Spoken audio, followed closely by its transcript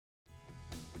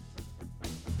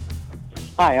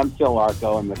Hi, I'm Phil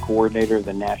Arco. I'm the coordinator of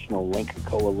the National Link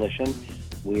Coalition.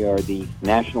 We are the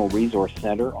National Resource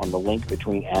Center on the link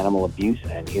between animal abuse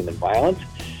and human violence.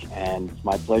 And it's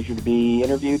my pleasure to be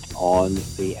interviewed on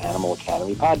the Animal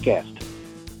Academy podcast.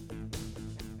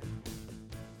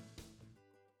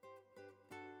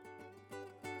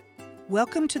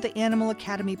 Welcome to the Animal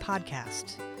Academy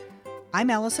podcast. I'm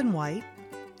Allison White,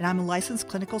 and I'm a licensed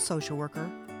clinical social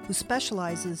worker who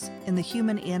specializes in the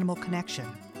human-animal connection.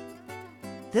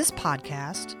 This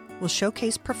podcast will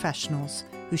showcase professionals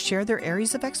who share their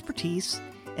areas of expertise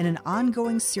in an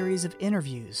ongoing series of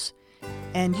interviews,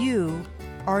 and you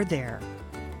are there.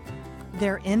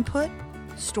 Their input,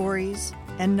 stories,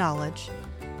 and knowledge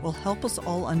will help us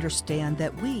all understand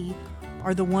that we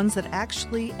are the ones that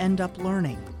actually end up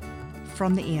learning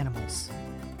from the animals.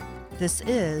 This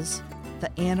is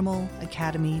the Animal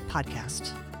Academy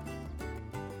podcast.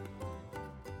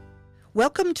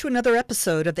 Welcome to another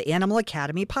episode of the Animal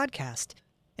Academy podcast.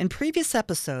 In previous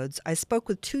episodes, I spoke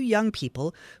with two young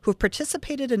people who have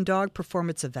participated in dog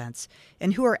performance events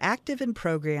and who are active in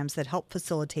programs that help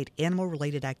facilitate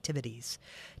animal-related activities.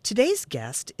 Today's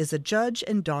guest is a judge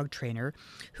and dog trainer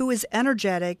who is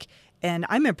energetic, and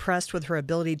I'm impressed with her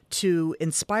ability to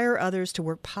inspire others to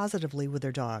work positively with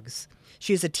their dogs.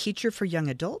 She is a teacher for young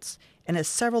adults and has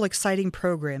several exciting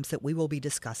programs that we will be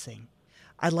discussing.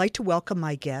 I'd like to welcome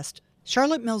my guest,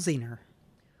 Charlotte Melziner.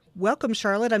 Welcome,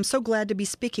 Charlotte. I'm so glad to be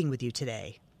speaking with you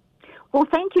today. Well,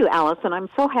 thank you, Allison. I'm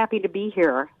so happy to be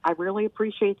here. I really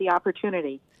appreciate the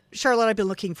opportunity. Charlotte, I've been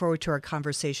looking forward to our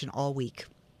conversation all week.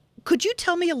 Could you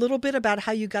tell me a little bit about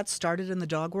how you got started in the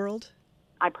dog world?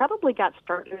 I probably got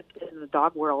started in the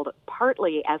dog world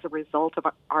partly as a result of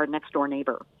our next-door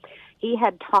neighbor. He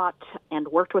had taught and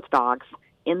worked with dogs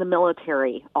in the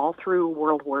military all through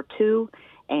World War II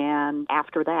and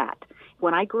after that.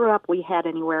 When I grew up, we had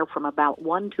anywhere from about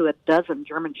 1 to a dozen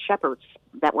German Shepherds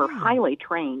that were highly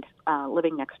trained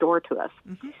living next door to us.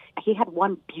 Mm-hmm. He had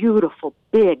one beautiful,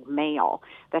 big male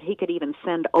that he could even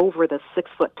send over the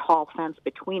 6-foot-tall fence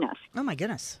between us. Oh, my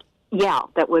goodness. Yeah,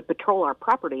 that would patrol our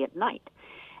property at night.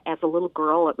 As a little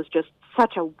girl, it was just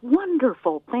such a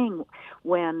wonderful thing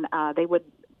when they would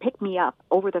pick me up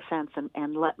over the fence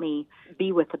and let me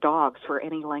be with the dogs for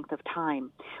any length of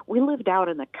time. We lived out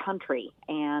in the country,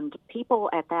 and people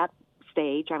at that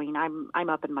stage, I mean, I'm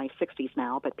up in my 60s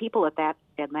now, but people at that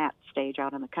stage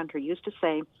out in the country used to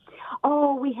say,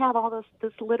 "Oh, we have all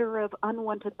this litter of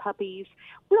unwanted puppies.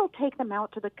 We'll take them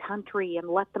out to the country and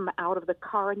let them out of the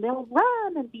car, and they'll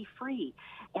run and be free."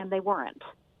 And they weren't.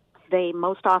 They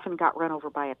most often got run over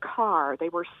by a car. They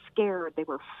were scared. They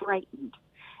were frightened.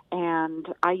 And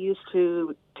I used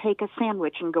to take a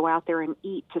sandwich and go out there and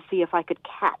eat to see if I could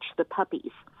catch the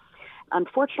puppies.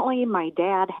 Unfortunately, my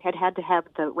dad had to have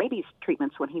the rabies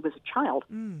treatments when he was a child.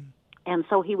 And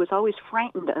so he was always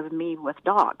frightened of me with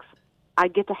dogs.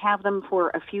 I'd get to have them for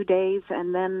a few days,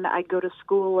 and then I'd go to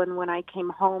school, and when I came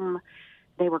home,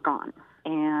 they were gone.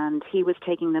 And he was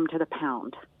taking them to the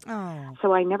pound. Oh.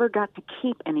 So I never got to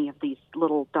keep any of these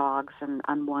little dogs and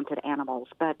unwanted animals,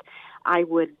 but I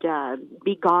would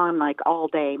be gone like all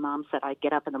day. Mom said I'd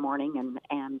get up in the morning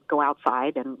and go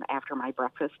outside and after my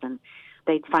breakfast, and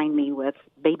they'd find me with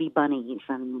baby bunnies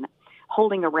and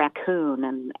holding a raccoon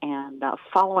and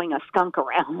following a skunk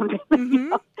around.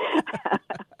 Mm-hmm.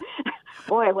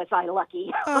 Boy, was I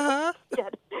lucky. Uh-huh.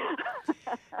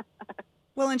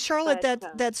 Well, and Charlotte,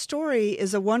 that story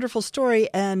is a wonderful story,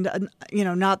 and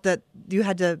not that you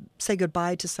had to say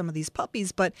goodbye to some of these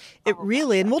puppies, but it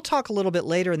really, and we'll talk a little bit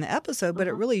later in the episode, but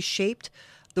it really shaped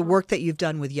the work that you've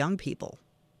done with young people.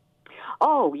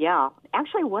 Oh, yeah.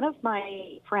 Actually, one of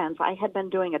my friends, I had been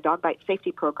doing a dog bite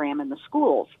safety program in the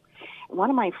schools. One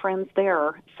of my friends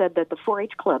there said that the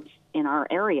 4-H clubs in our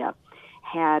area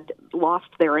had lost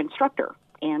their instructor,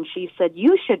 and she said,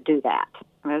 "You should do that."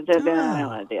 I said, "I don't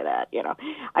want to do that,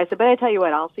 I said, "But I tell you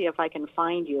what, I'll see if I can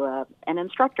find you an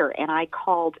instructor." And I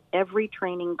called every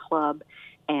training club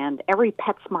and every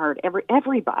PetSmart,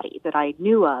 everybody that I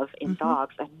knew of in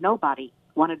dogs, and nobody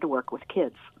wanted to work with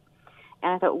kids.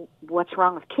 And I thought, what's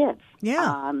wrong with kids?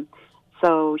 Yeah.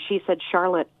 So she said,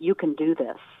 "Charlotte, you can do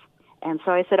this." And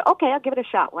so I said, "Okay, I'll give it a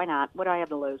shot. Why not? What do I have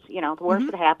to lose? The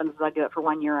worst that happens is I do it for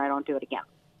 1 year, I don't do it again."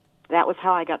 That was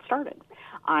how I got started.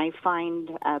 I find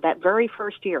that very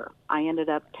first year, I ended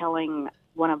up telling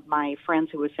one of my friends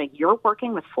who was saying, "You're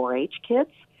working with 4-H kids?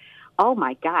 Oh,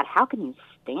 my God, how can you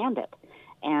stand it?"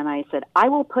 And I said, "I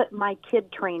will put my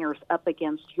kid trainers up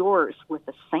against yours with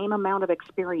the same amount of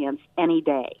experience any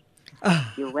day.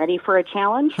 You ready for a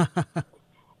challenge?"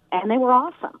 And they were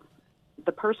awesome.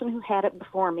 the person who had it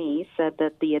before me said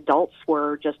that the adults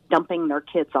were just dumping their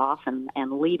kids off and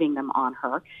leaving them on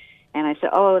her. And I said,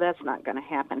 oh, that's not going to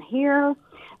happen here.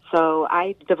 So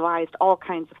I devised all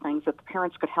kinds of things that the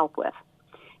parents could help with.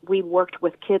 We worked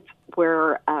with kids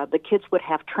where the kids would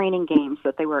have training games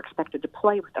that they were expected to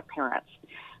play with their parents.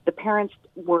 The parents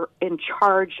were in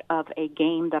charge of a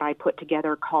game that I put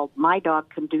together called My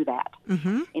Dog Can Do That,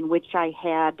 in which I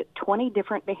had 20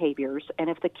 different behaviors. And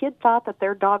if the kid thought that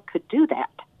their dog could do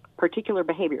that particular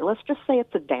behavior, let's just say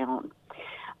it's a down,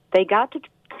 they got to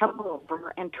come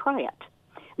over and try it.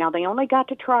 Now, they only got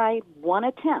to try one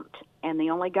attempt, and they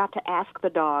only got to ask the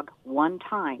dog one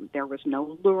time. There was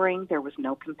no luring. There was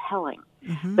no compelling.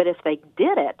 But if they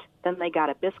did it, then they got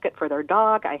a biscuit for their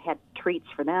dog. I had treats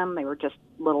for them. They were just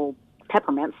little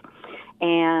peppermints.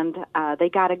 And they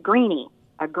got a greenie.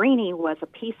 A greenie was a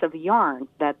piece of yarn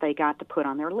that they got to put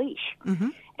on their leash.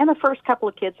 And the first couple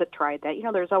of kids that tried that,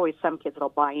 there's always some kids that will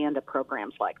buy into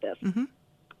programs like this.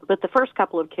 But the first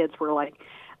couple of kids were like,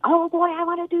 oh, boy, I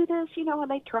want to do this, and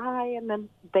they try, and then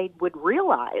they would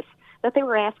realize that they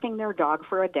were asking their dog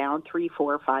for a down 3,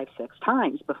 4, 5, 6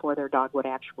 times before their dog would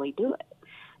actually do it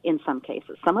in some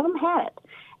cases. Some of them had it.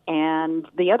 And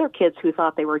the other kids who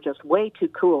thought they were just way too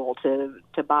cool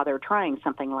to bother trying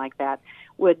something like that,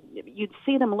 you'd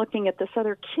see them looking at this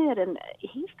other kid, and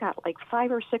he's got like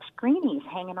 5 or 6 greenies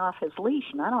hanging off his leash,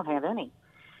 and I don't have any.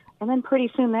 And then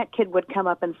pretty soon that kid would come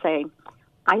up and say,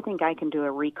 I think I can do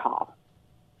a recall.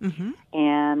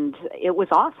 And it was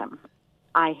awesome.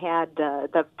 I had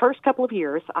the first couple of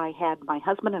years, I had my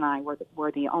husband and I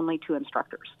were the only 2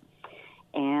 instructors.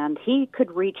 And he could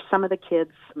reach some of the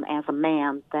kids as a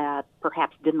man that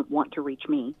perhaps didn't want to reach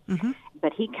me.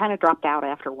 But he kind of dropped out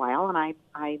after a while, and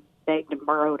I begged and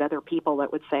borrowed other people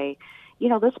that would say,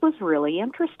 this was really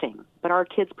interesting. But our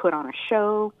kids put on a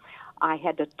show. I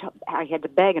had to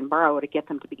beg and borrow to get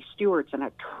them to be stewards in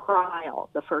a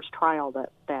trial, the first trial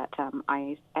that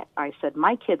I said,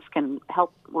 my kids can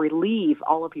help relieve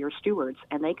all of your stewards,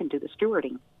 and they can do the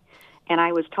stewarding. And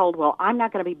I was told, well, I'm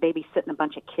not going to be babysitting a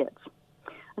bunch of kids.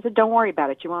 I said, don't worry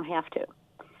about it. You won't have to.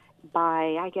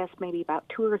 By, I guess, maybe about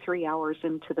 2 or 3 hours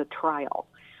into the trial,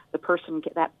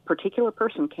 that particular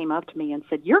person came up to me and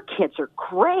said, your kids are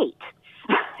great.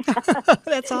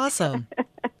 That's awesome.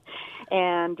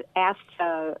 And asked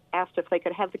if they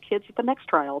could have the kids at the next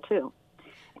trial, too.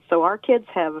 So our kids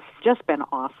have just been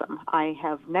awesome. I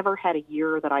have never had a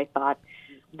year that I thought,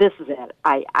 this is it.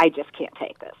 I just can't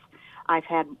take this. I've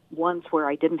had ones where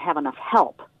I didn't have enough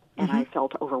help, and I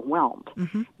felt overwhelmed.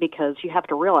 Because you have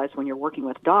to realize when you're working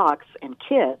with dogs and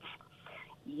kids,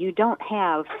 you don't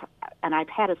have, and I've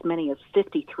had as many as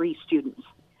 53 students.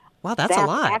 Wow, that's a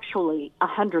lot. That's actually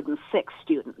 106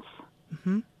 students.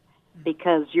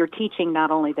 Because you're teaching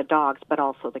not only the dogs, but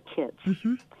also the kids.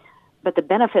 But the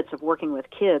benefits of working with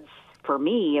kids, for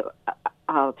me,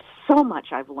 so much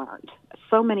I've learned,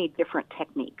 so many different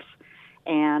techniques,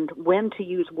 and when to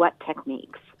use what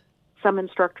techniques. Some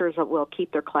instructors will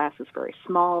keep their classes very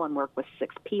small and work with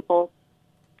 6 people,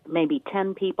 maybe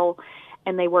 10 people,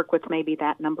 and they work with maybe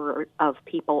that number of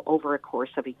people over a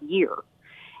course of a year.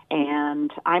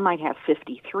 And I might have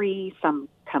 53, some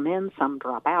come in, some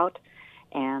drop out.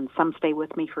 And some stay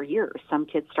with me for years. Some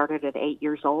kids started at 8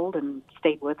 years old and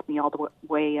stayed with me all the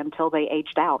way until they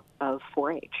aged out of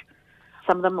 4-H.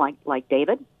 Some of them, like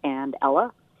David and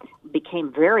Ella,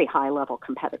 became very high-level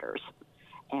competitors.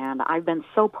 And I've been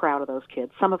so proud of those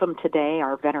kids. Some of them today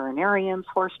are veterinarians,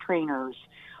 horse trainers,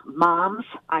 moms.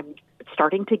 I'm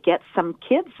starting to get some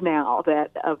kids now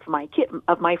of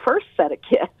my first set of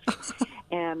kids.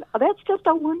 And that's just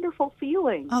a wonderful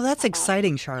feeling. Oh, that's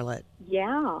exciting, Charlotte.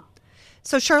 Yeah.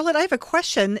 So, Charlotte, I have a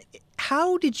question.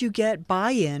 How did you get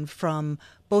buy-in from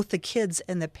both the kids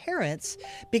and the parents?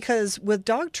 Because with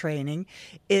dog training,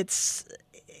 it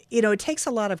takes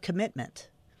a lot of commitment.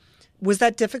 Was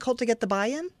that difficult to get the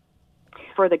buy-in?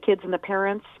 For the kids and the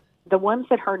parents, the ones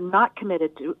that are not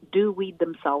committed do weed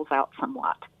themselves out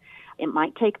somewhat. It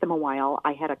might take them a while.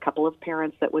 I had a couple of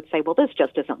parents that would say, well, this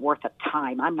just isn't worth the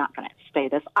time. I'm not going to stay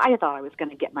this. I thought I was going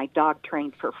to get my dog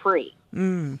trained for free.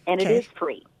 And it is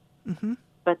free.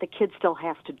 But the kid still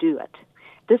has to do it.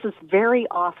 This is very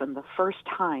often the first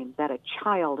time that a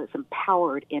child is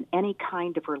empowered in any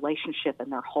kind of relationship in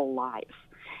their whole lives.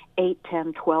 8,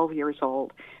 10, 12 years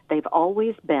old, they've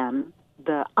always been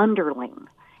the underling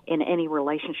in any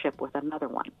relationship with another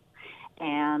one.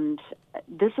 And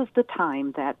this is the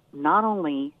time that not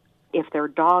only if their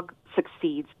dog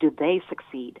succeeds, do they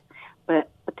succeed, but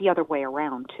the other way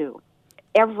around, too.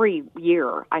 Every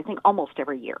year, I think almost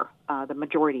every year, the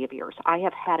majority of years, I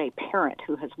have had a parent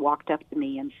who has walked up to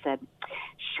me and said,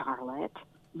 Charlotte,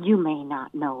 You may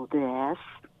not know this,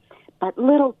 but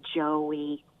little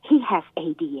Joey, he has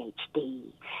ADHD.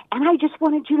 And I just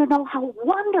wanted you to know how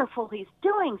wonderful he's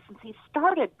doing since he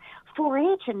started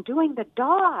 4-H and doing the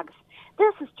dogs.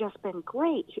 This has just been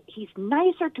great. He's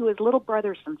nicer to his little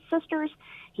brothers and sisters.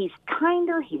 He's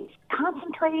kinder. He's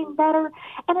concentrating better.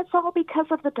 And it's all because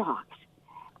of the dogs.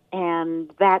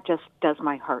 And that just does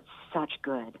my heart such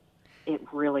good. It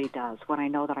really does when I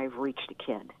know that I've reached a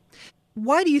kid.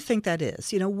 Why do you think that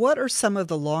is? What are some of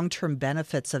the long-term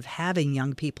benefits of having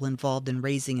young people involved in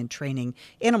raising and training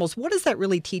animals? What does that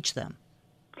really teach them?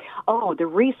 Oh, the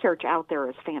research out there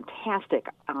is fantastic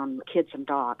on kids and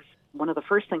dogs. One of the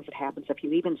first things that happens if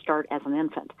you even start as an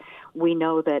infant, we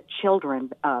know that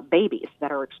children, babies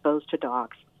that are exposed to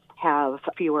dogs have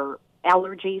fewer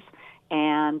allergies,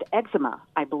 and eczema,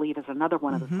 I believe, is another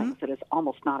one of the things that is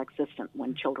almost non-existent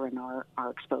when children are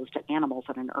exposed to animals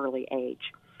at an early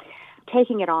age.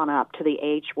 Taking it on up to the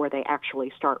age where they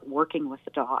actually start working with the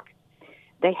dog,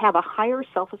 they have a higher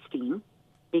self-esteem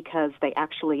because they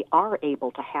actually are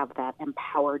able to have that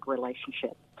empowered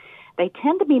relationship. They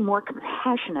tend to be more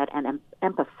compassionate and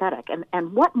empathetic.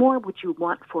 And what more would you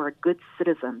want for a good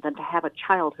citizen than to have a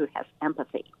child who has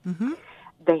empathy? Mm-hmm.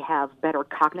 They have better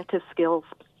cognitive skills,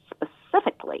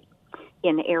 specifically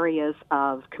in areas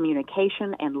of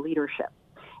communication and leadership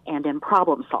and in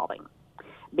problem solving.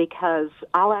 Because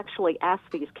I'll actually ask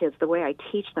these kids, the way I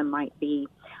teach them might be,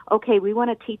 okay, we want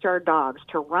to teach our dogs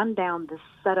to run down this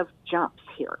set of jumps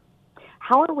here.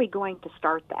 How are we going to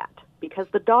start that? Because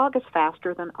the dog is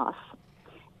faster than us,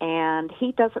 and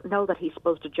he doesn't know that he's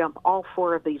supposed to jump all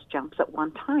 4 of these jumps at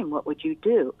one time. What would you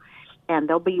do? And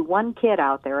there'll be one kid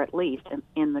out there, at least,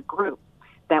 in the group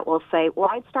that will say, well,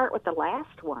 I'd start with the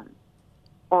last one,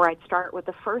 or I'd start with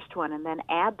the first one and then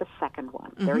add the second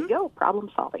one. Mm-hmm. There you go, problem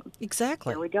solving.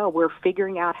 Exactly. There we go. We're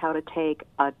figuring out how to take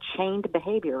a chained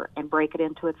behavior and break it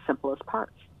into its simplest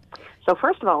parts. So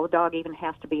first of all, the dog even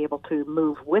has to be able to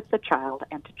move with the child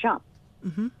and to jump.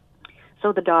 Mm-hmm.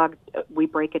 So the dog, we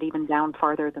break it even down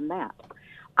farther than that.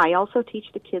 I also teach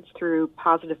the kids through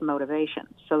positive motivation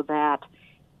so that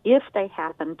if they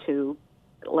happen to,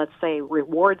 let's say,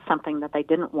 reward something that they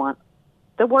didn't want,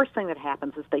 the worst thing that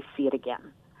happens is they see it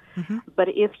again. Mm-hmm. But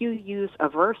if you use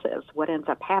aversives, what ends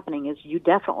up happening is you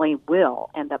definitely will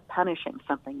end up punishing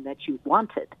something that you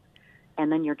wanted,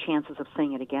 and then your chances of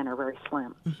seeing it again are very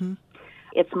slim. Mm-hmm.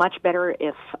 It's much better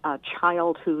if a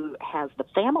child who has the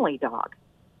family dog,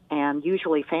 and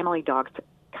usually family dogs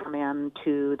come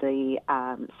into the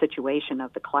situation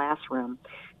of the classroom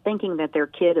thinking that their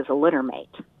kid is a litter mate,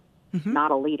 mm-hmm.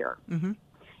 not a leader. Mm-hmm.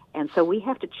 And so we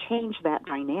have to change that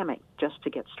dynamic just to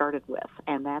get started with.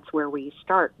 And that's where we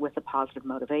start with the positive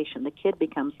motivation. The kid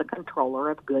becomes the controller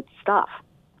of good stuff.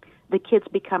 The kids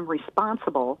become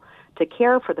responsible to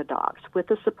care for the dogs with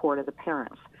the support of the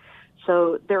parents.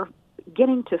 So they're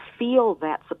getting to feel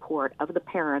that support of the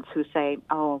parents who say,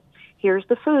 oh, here's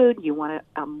the food. You want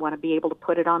to be able to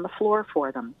put it on the floor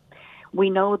for them. We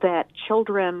know that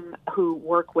children who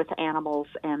work with animals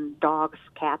and dogs,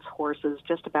 cats, horses,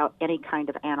 just about any kind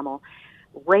of animal,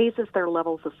 raises their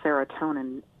levels of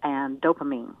serotonin and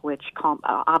dopamine, which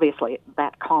obviously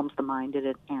that calms the mind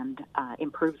and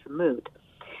improves the mood.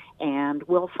 And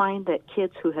we'll find that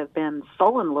kids who have been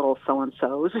sullen little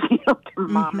so-and-sos, to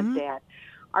mom and dad,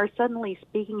 are suddenly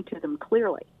speaking to them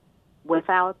clearly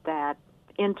without that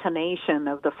intonation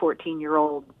of the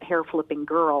 14-year-old hair-flipping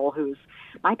girl who's,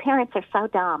 my parents are so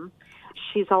dumb.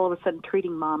 She's all of a sudden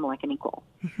treating mom like an equal.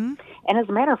 Mm-hmm. And as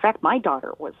a matter of fact, my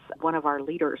daughter was one of our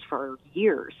leaders for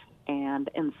years and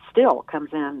still comes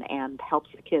in and helps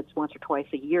the kids once or twice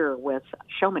a year with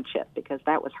showmanship because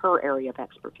that was her area of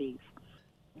expertise.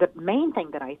 The main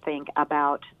thing that I think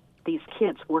about these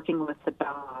kids working with the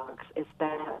dogs is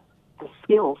that the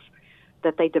skills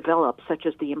that they develop, such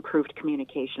as the improved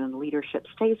communication and leadership,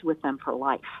 stays with them for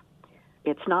life.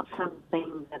 It's not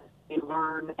something that they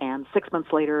learn and 6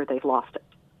 months later they've lost it.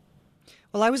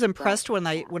 Well, I was impressed when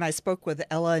I spoke with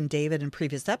Ella and David in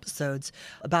previous episodes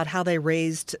about how they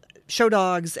raised show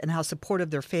dogs and how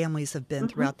supportive their families have been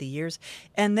throughout the years.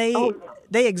 And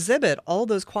they exhibit all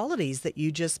those qualities that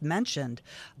you just mentioned: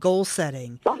 goal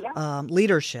setting,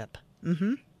 leadership.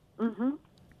 Mm-hmm. Mm-hmm.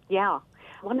 Yeah.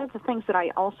 One of the things that I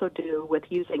also do with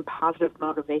using positive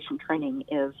motivation training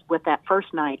is with that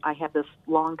first night, I have this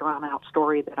long drawn-out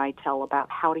story that I tell about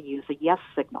how to use a yes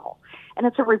signal. And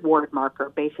it's a reward marker,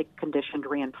 basic conditioned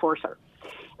reinforcer.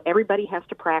 Everybody has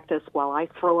to practice while I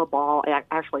throw a ball.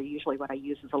 Actually, usually what I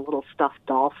use is a little stuffed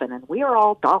dolphin, and we are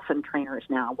all dolphin trainers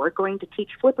now. We're going to teach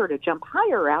Flipper to jump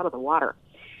higher out of the water.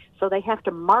 So they have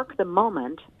to mark the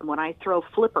moment when I throw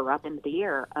Flipper up into the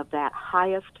air of that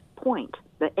highest point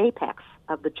the apex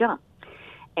of the jump.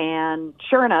 And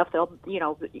sure enough,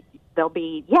 they'll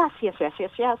be yes, yes, yes,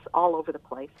 yes, yes, all over the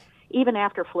place, even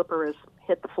after Flipper has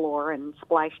hit the floor and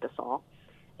splashed us all,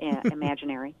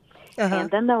 imaginary. Uh-huh.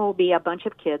 And then there will be a bunch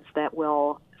of kids that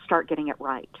will start getting it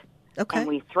right. Okay. And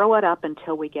we throw it up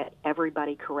until we get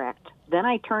everybody correct. Then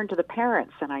I turn to the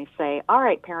parents and I say, all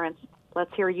right, parents,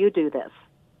 let's hear you do this.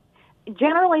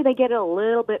 Generally, they get it a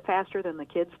little bit faster than the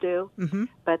kids do. Mm-hmm.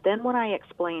 But then when I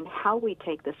explain how we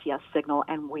take this yes signal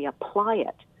and we apply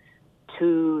it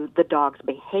to the dog's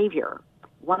behavior,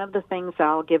 one of the things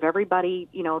I'll give everybody,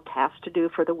 tasks to do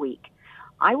for the week,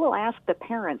 I will ask the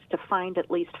parents to find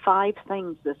at least 5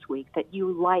 things this week that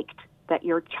you liked that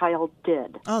your child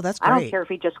did. Oh, that's great. I don't care if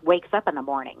he just wakes up in the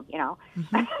morning,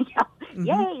 Mm-hmm. Mm-hmm.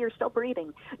 Yay, you're still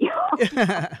breathing.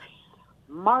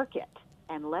 Mark it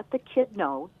and let the kid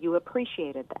know you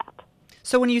appreciated that.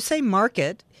 So when you say mark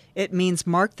it, it means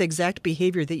mark the exact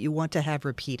behavior that you want to have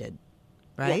repeated,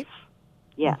 right?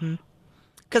 Yes. Mm-hmm.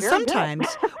 Because Very sometimes,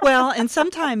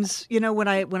 sometimes, when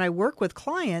I work with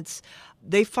clients,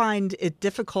 they find it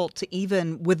difficult to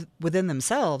even within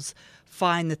themselves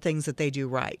find the things that they do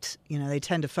right. They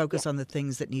tend to focus on the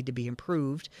things that need to be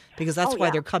improved because that's why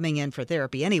they're coming in for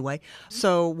therapy anyway.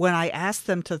 So when I ask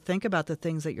them to think about the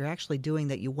things that you're actually doing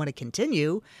that you want to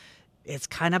continue, it's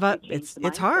kind of it's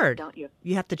mindset, hard. Don't you?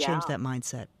 You have to change that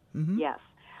mindset. Mm-hmm. Yes.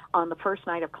 On the first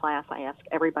night of class, I ask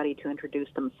everybody to introduce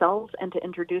themselves and to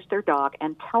introduce their dog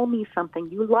and tell me something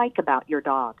you like about your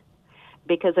dog.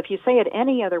 Because if you say it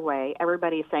any other way,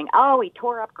 everybody's saying, oh, he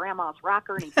tore up Grandma's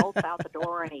rocker and he bolts out the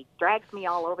door and he drags me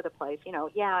all over the place.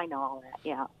 Yeah, I know all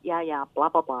that. Yeah, blah,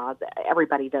 blah, blah.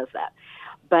 Everybody does that.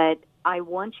 But I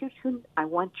want you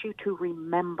to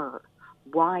remember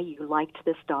why you liked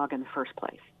this dog in the first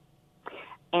place.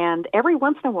 And every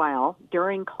once in a while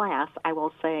during class, I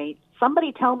will say,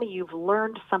 somebody tell me you've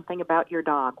learned something about your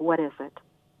dog. What is it?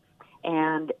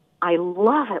 And I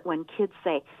love it when kids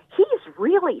say, he's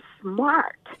really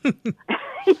smart.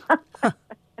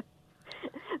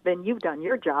 Then you've done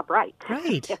your job right.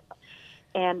 Right.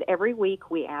 And every week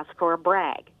we ask for a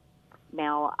brag.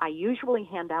 Now, I usually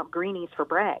hand out greenies for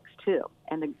brags, too.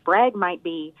 And the brag might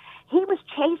be, he was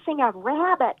chasing a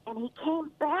rabbit, and he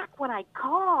came back when I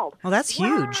called. Well, that's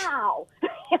huge. Wow.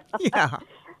 Yeah.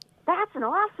 That's an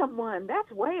awesome one.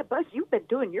 That's way above. You've been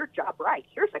doing your job right.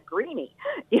 Here's a greenie.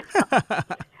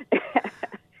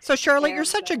 So, Charlotte, you're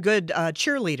such a good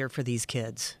cheerleader for these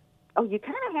kids. Oh, you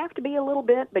kind of have to be a little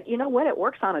bit, but you know what? It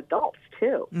works on adults,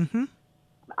 too. Mm-hmm.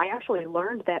 I actually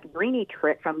learned that greenie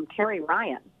trick from Terry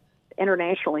Ryan,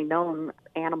 internationally known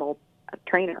animal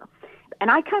trainer.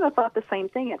 And I kind of thought the same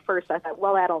thing at first. I thought,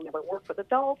 well, that'll never work with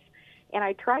adults. And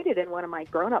I tried it in one of my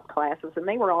grown-up classes, and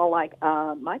they were all like,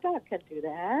 my dog can do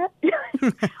that.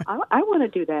 I want to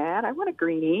do that. I want a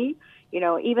greenie.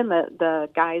 Even the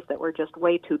guys that were just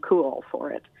way too cool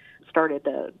for it started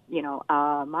to,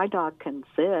 my dog can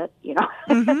sit,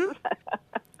 Mm-hmm.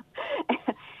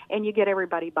 And you get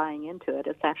everybody buying into it.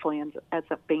 It's actually ends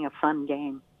up being a fun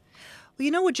game.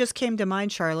 Well, what just came to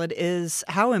mind, Charlotte, is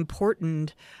how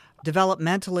important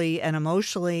developmentally and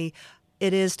emotionally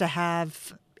it is to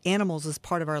have animals as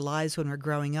part of our lives when we're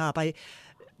growing up. I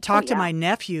talked to my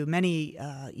nephew many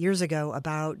years ago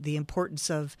about the importance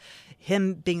of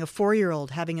him being a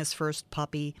 4-year-old, having his first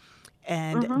puppy,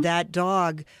 and that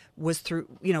dog was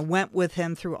went with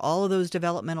him through all of those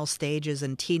developmental stages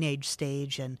and teenage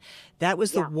stage, and that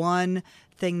was the one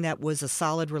thing that was a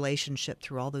solid relationship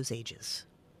through all those ages.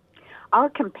 Our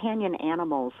companion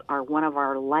animals are one of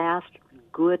our last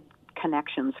good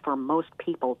connections for most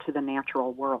people to the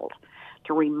natural world,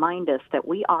 to remind us that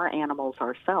we are animals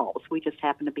ourselves. We just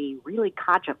happen to be really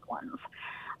cogent ones,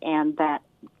 and that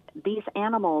these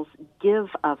animals give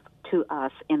to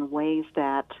us in ways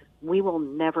that we will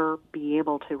never be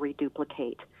able to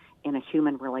reduplicate in a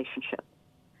human relationship.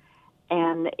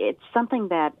 And it's something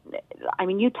that,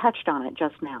 you touched on it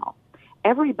just now.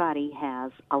 Everybody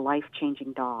has a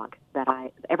life-changing dog.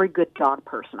 Every good dog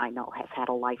person I know has had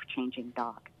a life-changing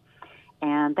dog.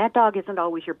 And that dog isn't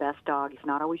always your best dog. He's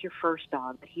not always your first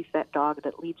dog, but he's that dog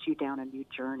that leads you down a new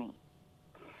journey.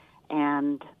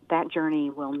 And that journey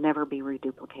will never be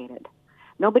reduplicated.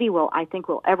 Nobody will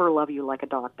ever love you like a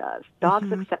dog does.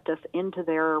 Dogs accept us into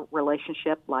their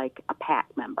relationship like a pack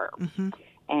member. Mm-hmm.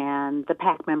 And the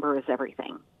pack member is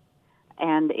everything.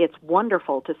 And it's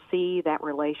wonderful to see that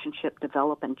relationship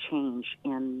develop and change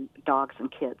in dogs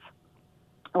and kids,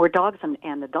 or dogs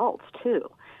and adults, too.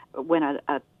 When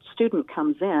a student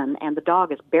comes in and the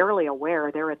dog is barely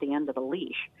aware they're at the end of the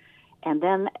leash, and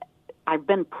then I've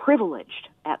been privileged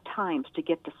at times to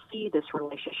get to see this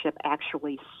relationship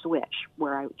actually switch,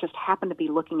 where I just happened to be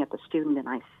looking at the student and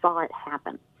I saw it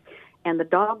happen. And the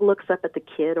dog looks up at the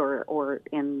kid, or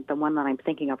in the one that I'm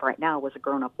thinking of right now was a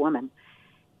grown-up woman,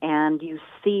 and you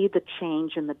see the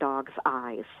change in the dog's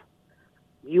eyes.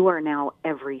 You are now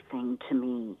everything to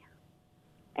me.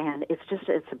 And it's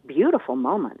a beautiful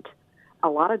moment. A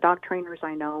lot of dog trainers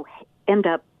I know end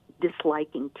up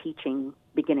disliking teaching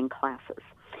beginning classes.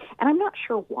 And I'm not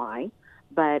sure why,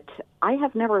 but I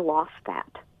have never lost that.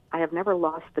 I have never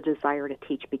lost the desire to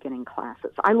teach beginning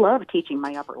classes. I love teaching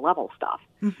my upper level stuff.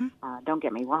 Mm-hmm. Don't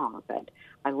get me wrong, but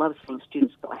I love seeing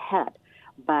students go ahead.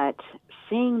 But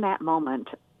seeing that moment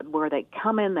where they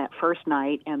come in that first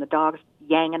night and the dog's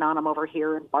yanging on them over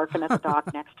here and barking at the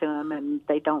dog next to them, and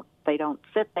they don't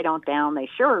sit, they don't down, they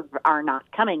sure are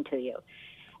not coming to you.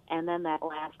 And then that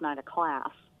last night of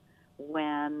class,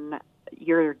 when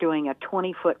you're doing a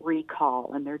 20-foot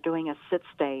recall and they're doing a sit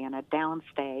stay and a down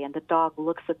stay, and the dog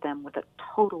looks at them with a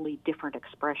totally different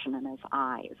expression in his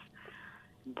eyes,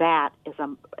 that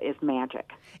is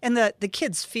magic. And the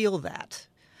kids feel that,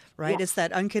 right? Yes. It's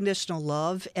that unconditional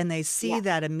love, and they see Yes.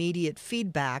 that immediate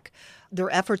feedback. Their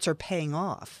efforts are paying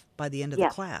off by the end of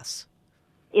Yes. the class.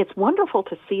 It's wonderful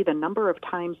to see the number of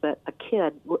times that a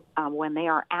kid, when they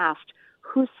are asked,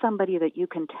 who's somebody that you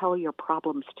can tell your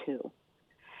problems to?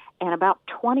 And about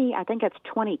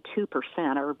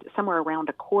 22%, or somewhere around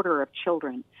a quarter of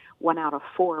children, 1 out of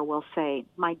 4 will say,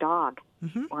 my dog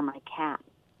Mm-hmm. or my cat.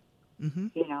 Mm-hmm.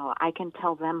 You know, I can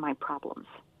tell them my problems.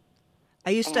 I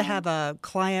used to have a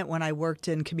client when I worked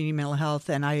in community mental health,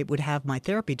 and I would have my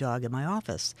therapy dog in my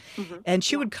office. Mm-hmm. And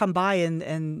she would come by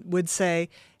and would say,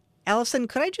 Allison,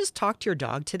 could I just talk to your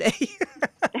dog today?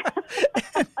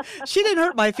 She didn't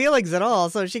hurt my feelings at all.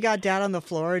 So she got down on the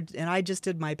floor, and I just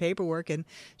did my paperwork, and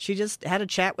she just had a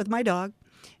chat with my dog.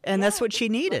 And that's what she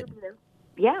needed.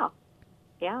 Yeah.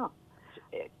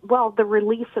 Well, the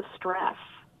release of stress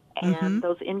and Mm-hmm.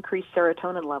 those increased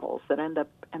serotonin levels that end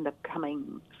up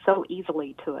coming so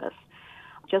easily to us,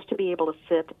 just to be able to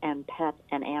sit and pet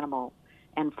an animal,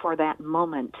 and for that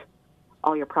moment,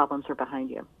 all your problems are behind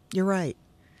you. You're right.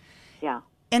 Yeah.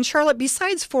 And Charlotte,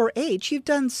 besides 4-H, you've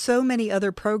done so many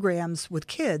other programs with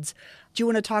kids. Do you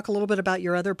want to talk a little bit about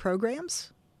your other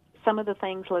programs? Some of the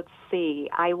things, let's see.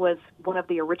 I was one of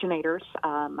the originators.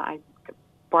 I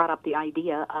brought up the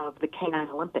idea of the Canine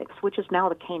Olympics, which is now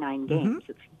the Canine Games.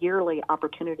 Mm-hmm. It's a yearly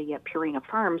opportunity at Purina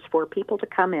Farms for people to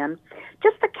come in,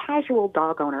 just a casual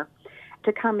dog owner,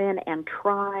 to come in and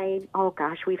try,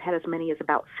 we've had as many as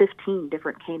about 15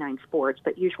 different canine sports,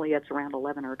 but usually it's around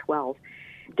 11 or 12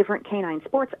 different canine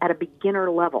sports at a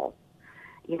beginner level.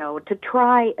 You know, to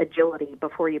try agility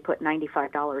before you put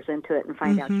 $95 into it and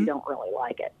find out you don't really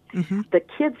like it. Mm-hmm. The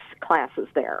kids' classes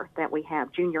there that we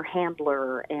have, junior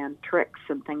handler and tricks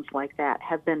and things like that,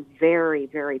 have been very,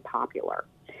 very popular.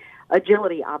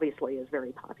 Agility, obviously, is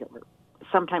very popular.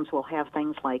 Sometimes we'll have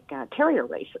things like terrier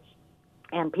races,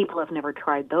 and people have never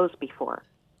tried those before.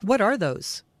 What are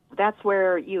those? That's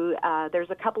where there's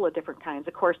a couple of different kinds.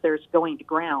 Of course, there's going to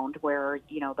ground, where,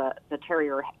 you know, the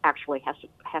terrier actually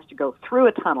has to go through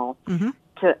a tunnel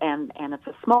and it's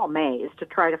a small maze to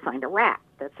try to find a rat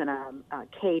that's in a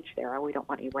cage there. We don't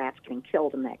want any rats getting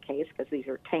killed in that case, because these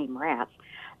are tame rats.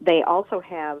 They also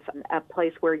have a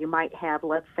place where you might have,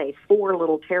 let's say, 4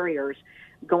 little terriers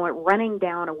running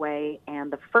down a way,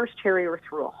 and the first terrier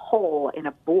through a hole in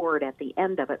a board at the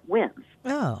end of it wins.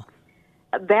 Oh.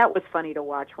 That was funny to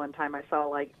watch one time. I saw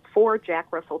like 4 Jack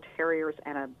Russell Terriers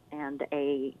and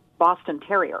a Boston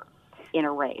Terrier in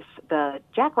a race. The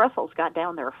Jack Russells got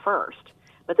down there first,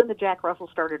 but then the Jack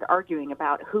Russells started arguing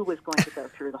about who was going to go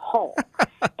through the hole.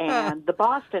 And the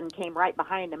Boston came right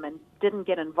behind him and didn't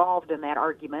get involved in that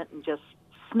argument and just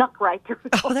snuck right through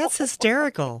the hole. Oh, that's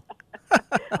hysterical.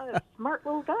 A smart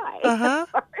little guy. Uh-huh.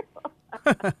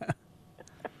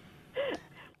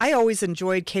 I always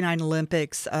enjoyed Canine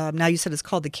Olympics. Now you said it's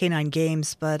called the Canine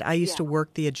Games, but I used to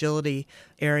work the agility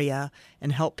area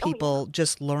and help people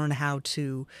just learn how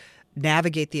to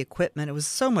navigate the equipment. It was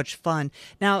so much fun.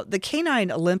 Now, the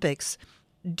Canine Olympics,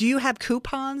 do you have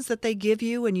coupons that they give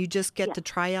you and you just get to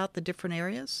try out the different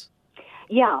areas?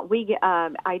 Yeah,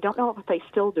 I don't know if they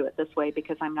still do it this way,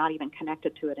 because I'm not even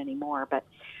connected to it anymore, but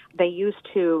they used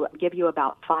to give you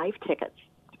about 5 tickets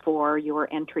for your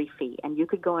entry fee, and you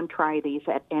could go and try these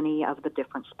at any of the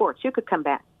different sports. You could come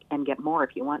back and get more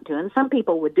if you want to, and some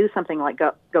people would do something like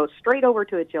go straight over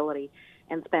to agility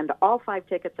and spend all 5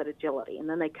 tickets at agility, and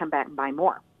then they'd come back and buy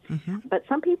more. Mm-hmm. But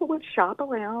some people would shop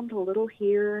around a little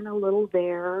here and a little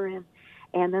there,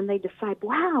 And then they decide,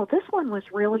 wow, this one was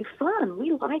really fun.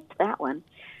 We liked that one.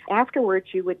 Afterwards,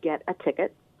 you would get a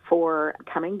ticket for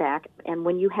coming back, and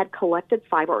when you had collected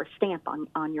 5 or a stamp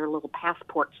on your little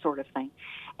passport sort of thing,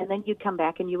 and then you'd come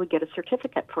back and you would get a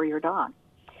certificate for your dog,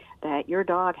 that your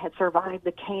dog had survived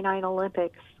the Canine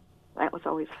Olympics. That was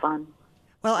always fun.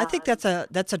 Well, I think that's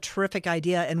a terrific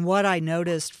idea, and what I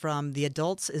noticed from the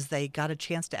adults is they got a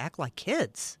chance to act like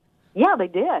kids. Yeah, they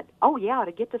did. Oh, yeah,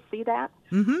 to get to see that.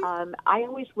 Mm-hmm. I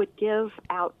always would give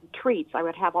out treats. I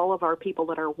would have all of our people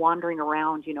that are wandering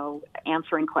around,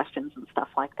 answering questions and stuff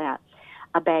like that,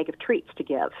 a bag of treats to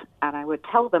give. And I would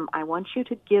tell them, I want you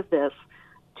to give this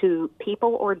to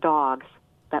people or dogs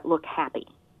that look happy.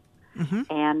 Mm-hmm.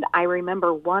 And I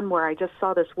remember one where I just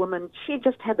saw this woman, she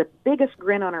just had the biggest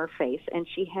grin on her face, and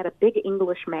she had a big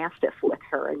English Mastiff with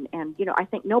her. And I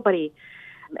think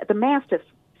the Mastiffs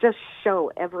just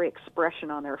show every expression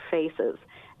on their faces.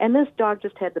 And this dog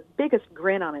just had the biggest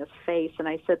grin on his face. And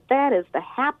I said, that is the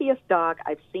happiest dog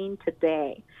I've seen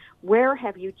today. Where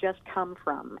have you just come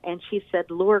from? And she said,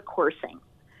 lure coursing.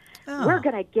 Oh. We're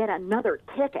going to get another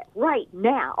ticket right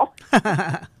now.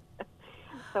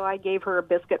 So I gave her a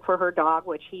biscuit for her dog,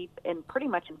 which he pretty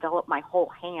much enveloped my whole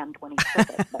hand when he took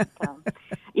it. But,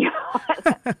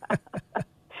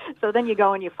 so then you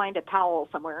go and you find a towel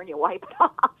somewhere and you wipe it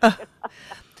off.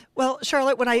 Well,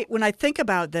 Charlotte, when I think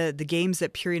about the games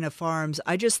at Purina Farms,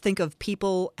 I just think of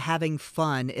people having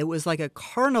fun. It was like a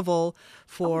carnival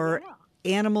for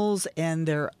animals and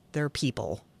their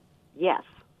people. Yes.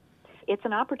 It's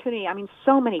an opportunity. I mean,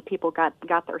 so many people got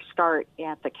their start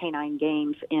at the Canine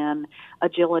Games in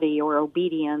agility or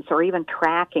obedience or even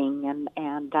tracking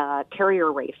and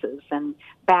terrier races and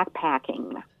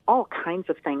backpacking, all kinds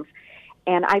of things.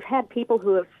 And I've had people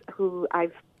who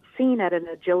I've seen at an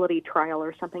agility trial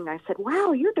or something. I said,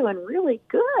 wow, you're doing really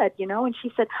good, And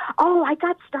she said, oh, I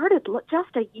got started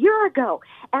just a year ago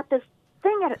at this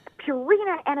thing at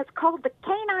Purina, and it's called the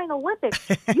Canine Olympics.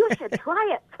 You should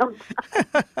try it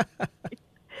sometime.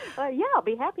 Yeah, I'll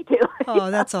be happy to.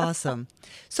 Oh, that's awesome.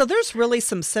 So there's really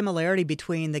some similarity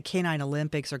between the Canine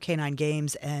Olympics or Canine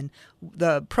Games and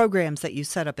the programs that you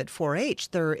set up at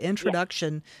 4-H. Their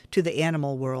introduction to the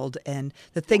animal world and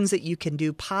the things that you can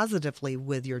do positively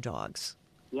with your dogs.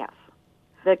 Yes.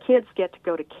 The kids get to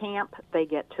go to camp. They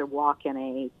get to walk in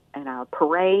a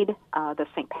parade, the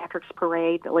St. Patrick's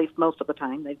Parade, at least most of the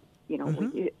time.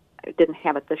 We didn't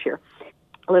have it this year.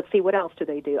 Let's see, what else do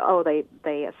they do? Oh, they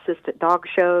assist at dog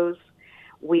shows.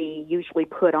 We usually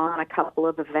put on a couple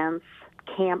of events.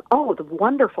 Oh, the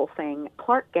wonderful thing,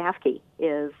 Clark Gaffke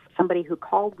is somebody who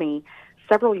called me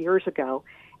several years ago,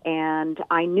 and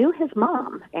I knew his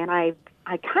mom, and I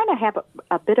kind of have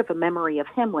a bit of a memory of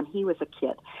him when he was a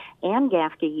kid. Ann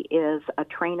Gaffke is a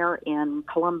trainer in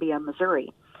Columbia,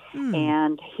 Missouri.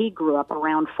 And he grew up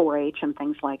around 4-H and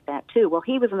things like that, too. Well,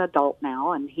 he was an adult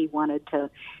now, and he wanted to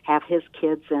have his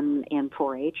kids in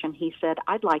 4-H, and he said,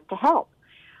 I'd like to help.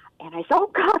 And I said, oh,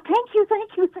 God, thank you.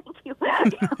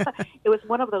 It was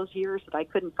one of those years that I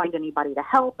couldn't find anybody to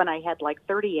help, and I had like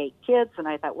 38 kids, and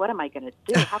I thought, what am I going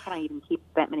to do? How can I even keep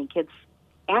that many kids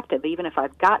active, even if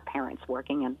I've got parents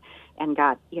working and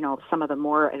got, some of the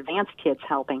more advanced kids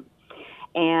helping?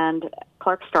 And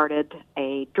Clark started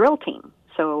a drill team.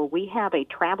 So we have a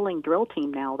traveling drill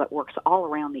team now that works all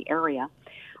around the area.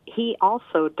 He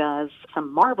also does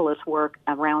some marvelous work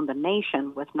around the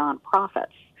nation with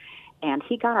nonprofits. And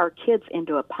he got our kids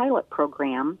into a pilot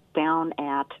program down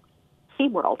at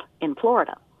SeaWorld in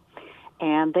Florida.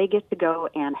 And they get to go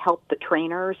and help the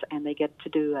trainers, and they get to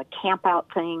do a camp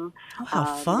out thing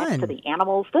fun. Next to the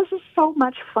animals. This is so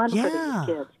much fun for these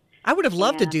kids. I would have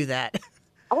loved to do that.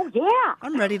 Oh, yeah.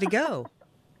 I'm ready to go.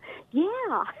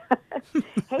 Yeah.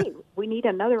 Hey, we need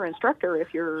another instructor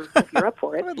if you're up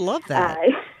for it. I would love that.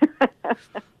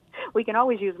 We can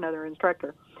always use another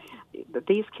instructor.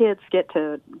 These kids get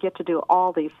to do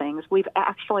all these things. We've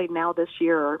actually now this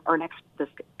year or this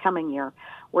coming year,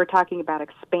 we're talking about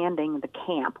expanding the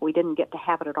camp. We didn't get to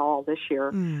have it at all this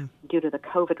year due to the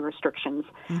COVID restrictions.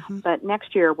 Mm-hmm. But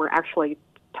next year we're actually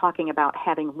talking about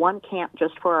having one camp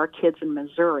just for our kids in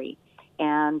Missouri,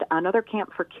 and another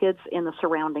camp for kids in the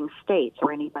surrounding states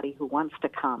or anybody who wants to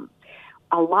come.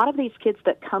 A lot of these kids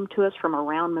that come to us from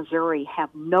around Missouri have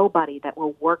nobody that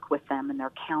will work with them in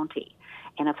their county.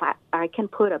 And if I can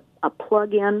put a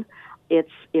plug in, it's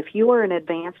if you are an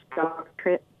advanced dog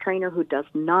trainer who does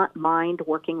not mind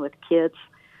working with kids,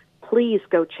 please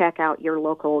go check out your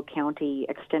local county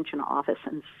extension office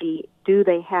and see, do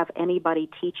they have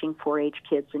anybody teaching 4-H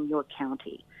kids in your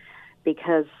county?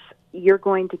 Because you're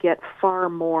going to get far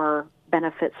more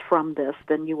benefits from this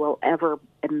than you will ever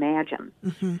imagine.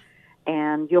 Mm-hmm.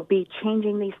 and you'll be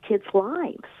changing these kids'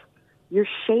 lives. You're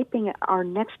shaping our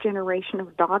next generation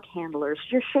of dog handlers.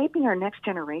 You're shaping our next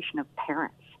generation of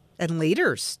parents. And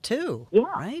leaders, too.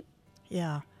 Yeah. Right?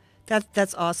 Yeah.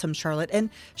 That's awesome, Charlotte. And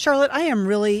Charlotte, I am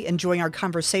really enjoying our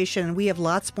conversation. We have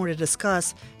lots more to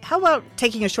discuss. How about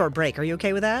taking a short break? Are you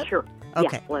okay with that? Sure.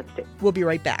 Okay. Yeah, let's do it. We'll be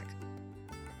right back.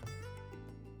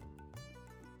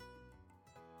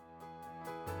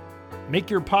 Make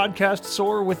your podcast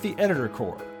soar with the Editor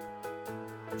Core.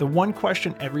 The one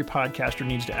question every podcaster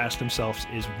needs to ask themselves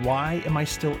is, why am I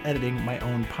still editing my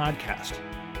own podcast?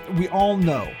 We all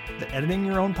know that editing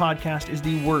your own podcast is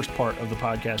the worst part of the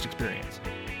podcast experience.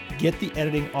 Get the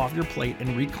editing off your plate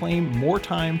and reclaim more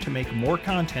time to make more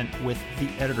content with the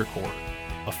Editor Core.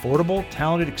 Affordable,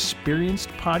 talented, experienced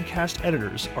podcast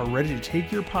editors are ready to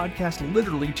take your podcast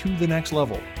literally to the next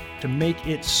level, to make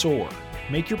it soar.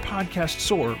 Make your podcast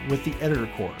soar with the Editor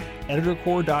Core.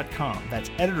 EditorCore.com. That's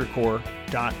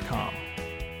EditorCore.com.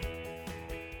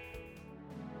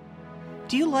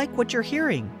 Do you like what you're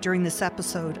hearing during this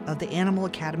episode of the Animal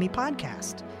Academy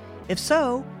podcast? If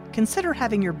so, consider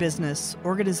having your business,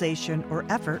 organization, or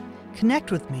effort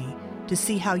connect with me to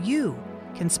see how you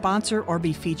can sponsor or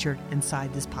be featured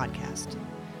inside this podcast.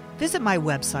 Visit my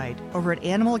website over at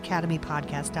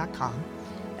animalacademypodcast.com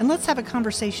and let's have a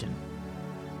conversation.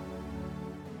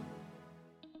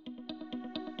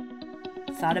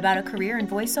 Thought about a career in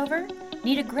voiceover?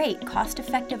 Need a great,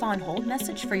 cost-effective on-hold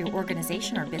message for your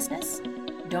organization or business?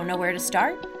 Don't know where to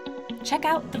start? Check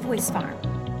out The Voice Farm,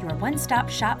 your one-stop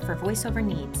shop for voiceover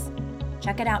needs.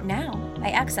 Check it out now by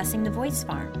accessing The Voice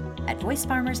Farm at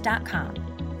voicefarmers.com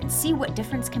and see what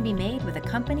difference can be made with a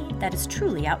company that is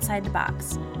truly outside the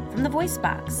box. From the Voice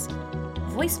Box,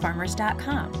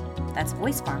 voicefarmers.com. That's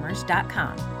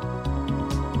voicefarmers.com.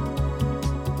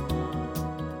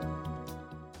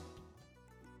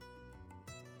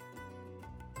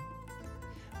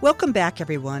 Welcome back,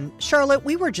 everyone. Charlotte,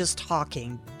 we were just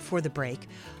talking before the break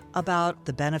about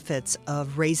the benefits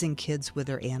of raising kids with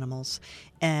their animals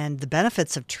and the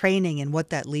benefits of training and what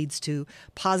that leads to: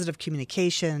 positive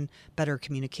communication, better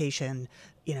communication,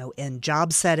 in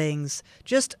job settings.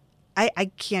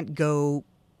 I can't go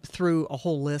through a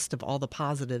whole list of all the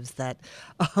positives that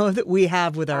we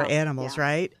have with our animals, yeah.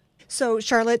 right? So,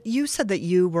 Charlotte, you said that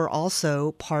you were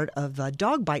also part of a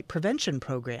dog bite prevention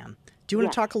program. Do you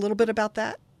want to talk a little bit about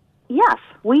that? Yes,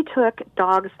 we took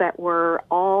dogs that were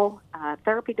all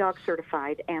therapy dog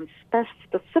certified and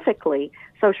specifically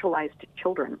socialized to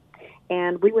children,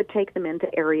 and we would take them into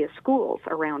area schools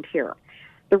around here.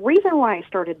 The reason why I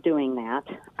started doing that,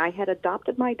 I had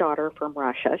adopted my daughter from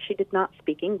Russia. She did not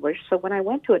speak English, so when I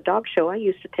went to a dog show, I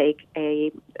used to take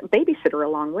a babysitter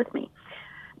along with me.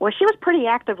 Well, she was a pretty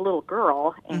active little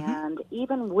girl, and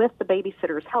even with the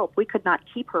babysitter's help, we could not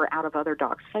keep her out of other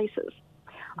dogs' faces.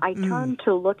 I turned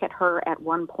to look at her at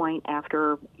one point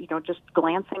after, just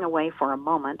glancing away for a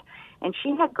moment, and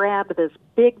she had grabbed this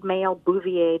big male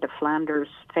Bouvier de Flanders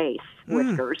face,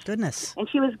 whiskers. Goodness. And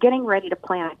she was getting ready to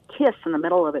plant a kiss in the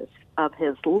middle of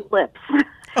his lips,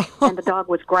 and the dog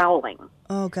was growling.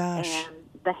 Oh, gosh. And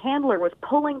the handler was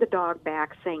pulling the dog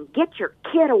back, saying, "Get your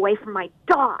kid away from my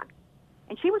dog."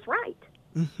 And she was right.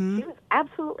 Mm-hmm. She was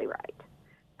absolutely right.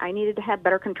 I needed to have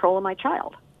better control of my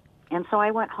child. And so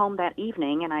I went home that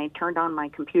evening and I turned on my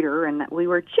computer and we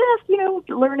were just,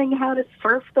 learning how to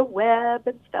surf the web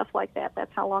and stuff like that.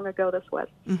 That's how long ago this was.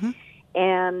 Mm-hmm.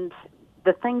 And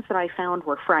the things that I found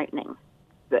were frightening.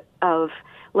 Of,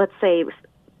 let's say,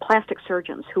 plastic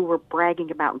surgeons who were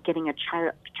bragging about getting a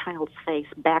child's face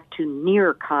back to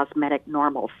near cosmetic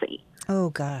normalcy.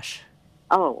 Oh, gosh.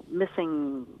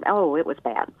 It was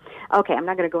bad. Okay, I'm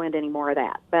not going to go into any more of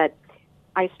that. But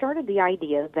I started the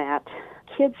idea that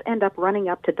kids end up running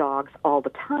up to dogs all the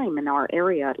time in our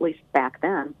area, at least back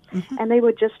then, and they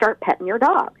would just start petting your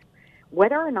dog.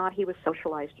 Whether or not he was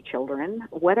socialized to children,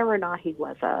 whether or not he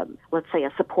was, let's say,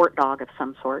 a support dog of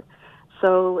some sort.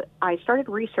 So I started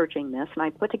researching this, and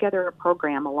I put together a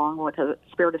program along with the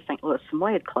Spirit of St. Louis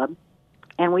Samoyed Club,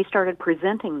 and we started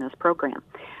presenting this program.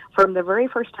 From the very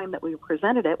first time that we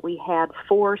presented it, we had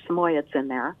 4 Samoyeds in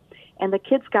there, and the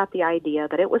kids got the idea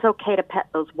that it was okay to pet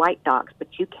those white dogs,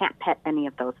 but you can't pet any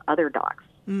of those other dogs.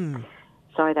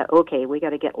 So I thought, okay, we got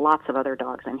to get lots of other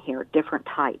dogs in here, different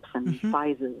types and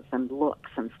sizes and looks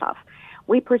and stuff.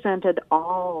 We presented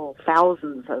all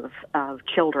thousands of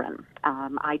children.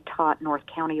 I taught North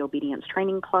County Obedience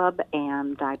Training Club,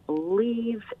 and I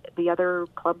believe the other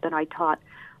club that I taught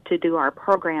to do our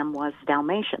program was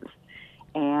Dalmatians.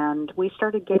 And we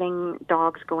started getting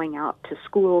dogs going out to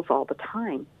schools all the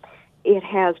time. It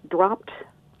has dropped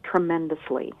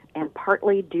tremendously, and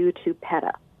partly due to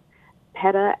PETA.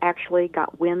 PETA actually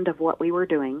got wind of what we were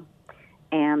doing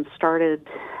and started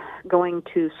going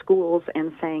to schools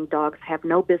and saying dogs have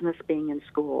no business being in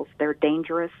schools. They're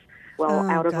dangerous. Well,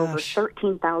 out of over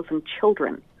 13,000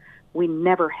 children, we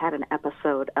never had an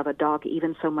episode of a dog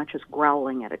even so much as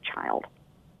growling at a child.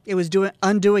 It was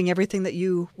undoing everything that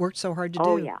you worked so hard to do.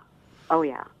 Oh,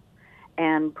 yeah.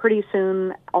 And pretty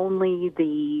soon,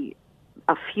 only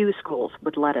a few schools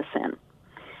would let us in.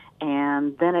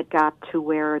 And then it got to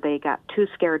where they got too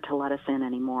scared to let us in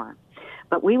anymore.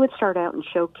 But we would start out and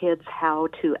show kids how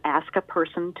to ask a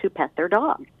person to pet their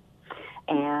dog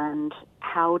and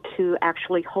how to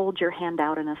actually hold your hand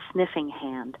out in a sniffing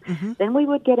hand. Mm-hmm. Then we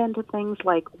would get into things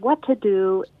like what to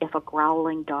do if a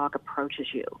growling dog approaches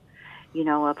you. You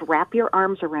know, of wrap your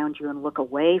arms around you and look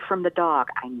away from the dog.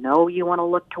 I know you want to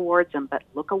look towards him, but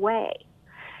look away.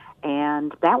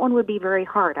 And that one would be very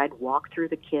hard. I'd walk through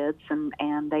the kids,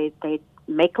 and they'd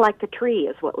make like the tree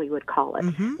is what we would call it.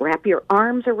 Mm-hmm. Wrap your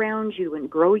arms around you and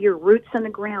grow your roots in the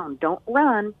ground. Don't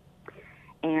run.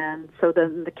 And so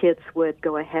then the kids would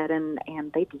go ahead and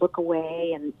they'd look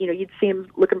away, and, you know, you'd see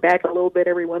them looking back a little bit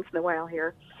every once in a while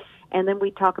here. And then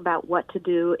we'd talk about what to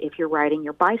do if you're riding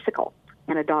your bicycle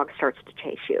and a dog starts to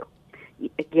chase you.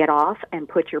 Get off and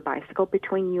put your bicycle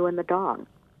between you and the dog.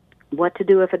 What to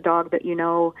do if a dog that you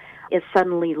know is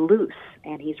suddenly loose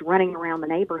and he's running around the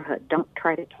neighborhood. Don't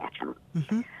try to catch him.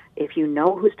 Mm-hmm. If you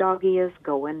know whose dog he is,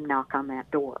 go and knock on that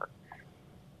door.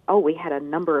 Oh, we had a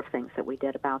number of things that we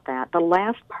did about that. The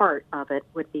last part of it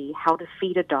would be how to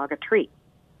feed a dog a treat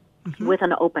mm-hmm. with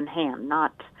an open hand,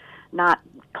 not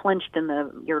clenched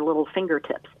in your little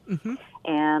fingertips. Mm-hmm.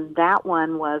 And that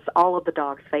one was all of the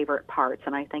dog's favorite parts,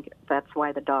 and I think that's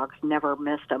why the dogs never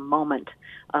missed a moment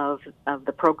of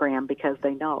the program, because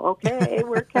they know, okay,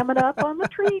 we're coming up on the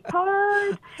treat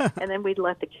part. And then we'd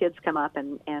let the kids come up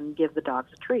and give the dogs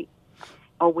a treat.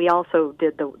 Oh, we also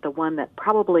did the one that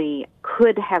probably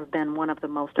could have been one of the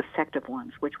most effective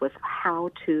ones, which was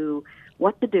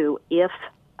what to do if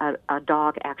a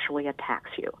dog actually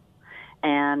attacks you.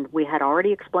 And we had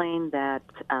already explained that,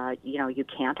 you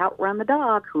can't outrun the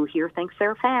dog, who here thinks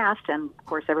they're fast. And, of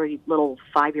course, every little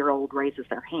 5-year-old raises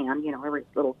their hand. You know, every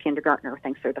little kindergartner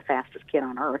thinks they're the fastest kid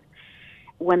on earth.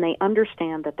 When they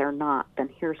understand that they're not, then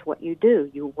here's what you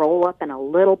do. You roll up in a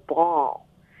little ball.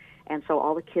 And so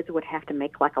all the kids would have to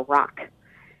make like a rock.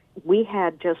 We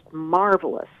had just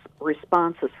marvelous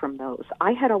responses from those.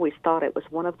 I had always thought it was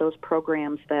one of those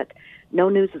programs that no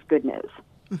news is good news.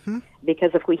 Mm-hmm.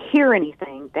 Because if we hear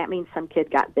anything, that means some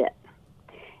kid got bit.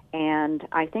 And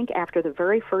I think after the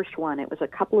very first one, it was a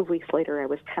couple of weeks later, I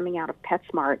was coming out of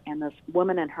PetSmart, and this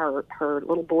woman and her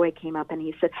little boy came up, and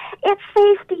he said, "It's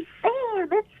Safety Sam!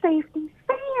 It's Safety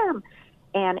Sam!"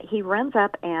 And he runs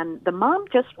up, and the mom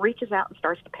just reaches out and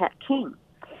starts to pet King.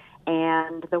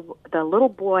 And the little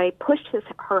boy pushed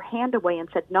her hand away and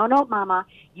said, "No, Mama,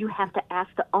 you have to ask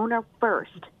the owner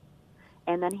first."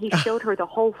 And then he showed her the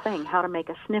whole thing, how to make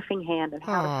a sniffing hand and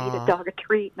how to feed a dog a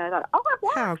treat. And I thought, oh, my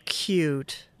God. How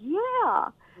cute. Yeah.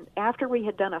 After we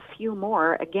had done a few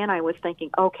more, again, I was thinking,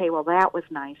 okay, well, that was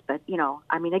nice. But,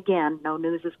 again, no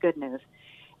news is good news.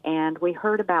 And we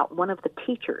heard about one of the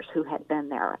teachers who had been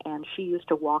there, and she used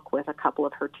to walk with a couple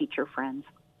of her teacher friends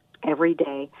every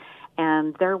day.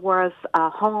 And there was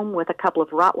a home with a couple of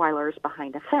Rottweilers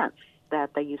behind a fence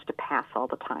that they used to pass all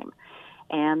the time.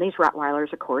 And these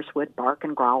Rottweilers, of course, would bark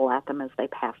and growl at them as they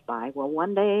passed by. Well,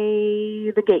 one day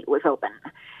the gate was open,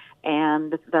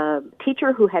 and the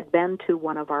teacher who had been to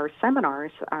one of our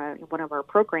seminars, one of our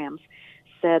programs,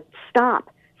 said, "Stop.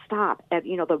 And,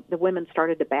 the women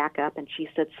started to back up, and she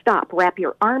said, "Stop. Wrap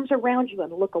your arms around you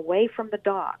and look away from the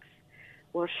dogs."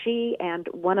 Well, she and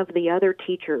one of the other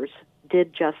teachers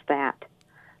did just that.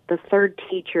 The third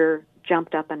teacher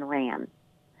jumped up and ran.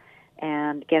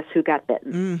 And guess who got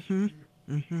bitten? Mm-hmm.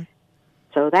 Mm-hmm.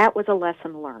 So that was a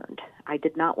lesson learned. I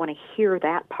did not want to hear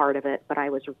that part of it, but I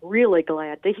was really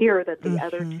glad to hear that the mm-hmm.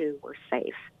 other two were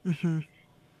safe. Mm-hmm.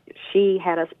 She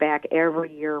had us back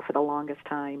every year for the longest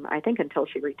time, I think until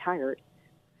she retired.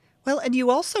 Well, and you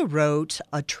also wrote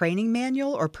a training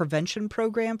manual or prevention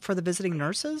program for the visiting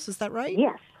nurses, is that right?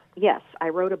 Yes. I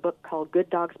wrote a book called Good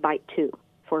Dogs Bite Too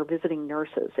for visiting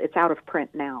nurses. It's out of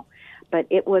print now. But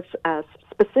it was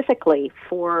specifically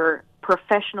for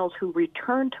professionals who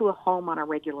return to a home on a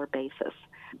regular basis.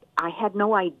 I had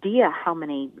no idea how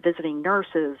many visiting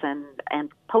nurses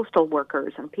and postal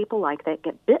workers and people like that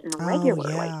get bitten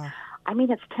regularly. Yeah. I mean,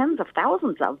 it's tens of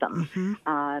thousands of them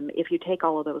if you take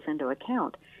all of those into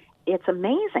account. It's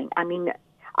amazing. I mean,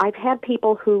 I've had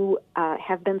people who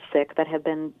have been sick that have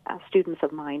been students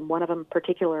of mine. One of them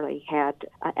particularly had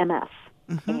MS,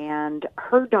 and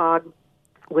her dog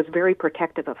was very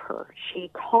protective of her. She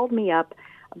called me up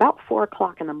about 4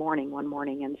 o'clock in the morning one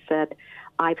morning and said,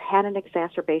 I've had an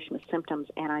exacerbation of symptoms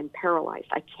and I'm paralyzed.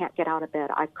 I can't get out of bed.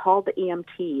 I've called the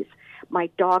EMTs. My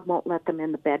dog won't let them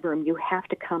in the bedroom. You have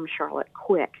to come, Charlotte,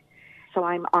 quick. So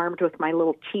I'm armed with my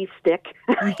little cheese stick.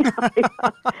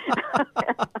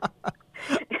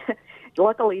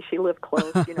 Luckily, she lived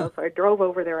close, so I drove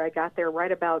over there. I got there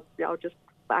right about,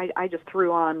 I just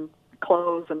threw on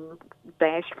clothes and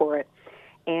dashed for it.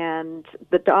 And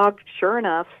the dog, sure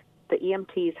enough, the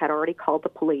EMTs had already called the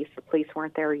police. The police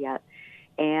weren't there yet.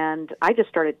 And I just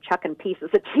started chucking pieces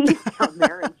of cheese down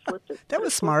there and slipped it. That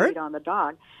was smart. On the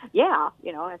dog. Yeah,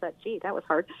 I thought, gee, that was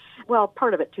hard. Well,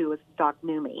 part of it, too, was the dog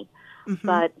knew me. Mm-hmm.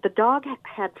 But the dog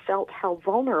had felt how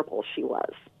vulnerable she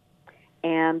was.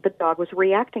 And the dog was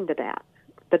reacting to that.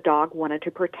 The dog wanted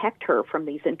to protect her from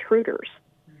these intruders.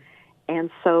 And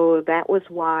so that was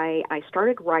why I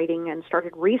started writing and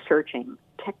started researching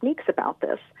techniques about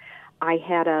this. I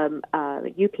had a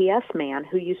UPS man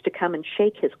who used to come and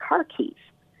shake his car keys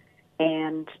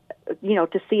and,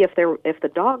 to see if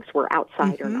the dogs were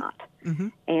outside or not. Mm-hmm.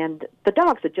 And the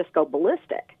dogs would just go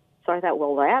ballistic. So I thought,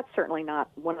 well, that's certainly not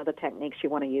one of the techniques you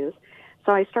want to use.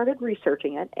 So I started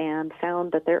researching it and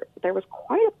found that there was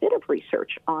quite a bit of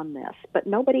research on this, but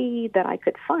nobody that I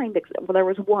could find, well, there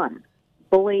was one.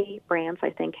 Bully Brands,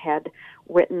 I think, had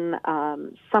written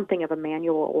something of a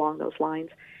manual along those lines,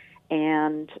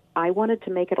 and I wanted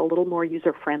to make it a little more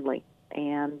user-friendly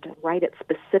and write it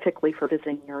specifically for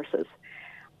visiting nurses,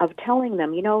 of telling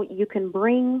them, you can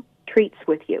bring treats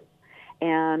with you.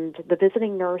 And the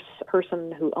visiting nurse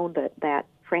person who owned that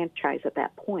franchise at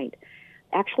that point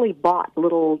actually bought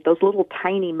those little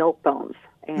tiny milk bones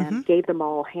and gave them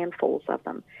all handfuls of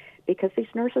them, because these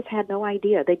nurses had no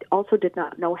idea. They also did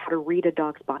not know how to read a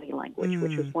dog's body language,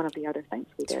 which was one of the other things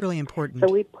we did. It's really important.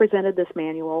 So we presented this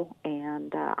manual,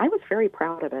 and I was very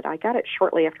proud of it. I got it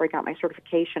shortly after I got my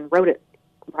certification, wrote it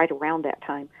right around that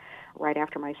time, right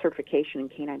after my certification in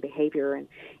canine behavior. And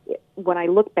when I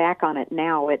look back on it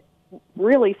now, it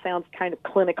really sounds kind of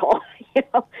clinical,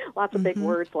 lots of big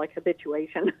words like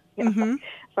habituation. So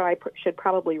I should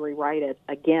probably rewrite it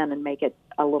again and make it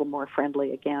a little more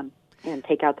friendly again and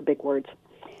take out the big words.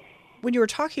 When you were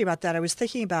talking about that, I was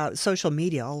thinking about social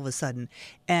media all of a sudden,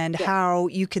 and how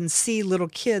you can see little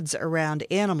kids around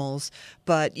animals,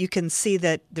 but you can see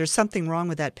that there's something wrong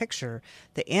with that picture.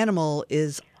 The animal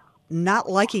is not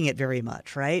liking it very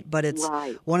much, right? But it's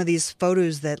one of these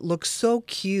photos that looks so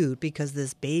cute because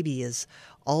this baby is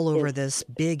all over this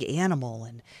big animal,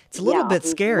 and it's a little bit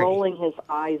scary. Rolling his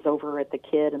eyes over at the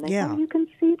kid, and they say, you can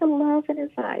see the love in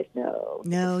his eyes.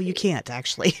 No, you can't,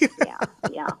 actually.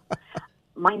 Yeah.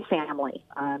 My family,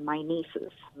 my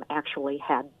nieces, actually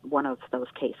had one of those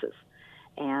cases.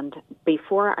 And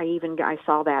before I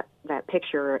saw that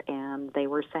picture, and they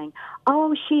were saying,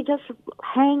 oh, she just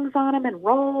hangs on him and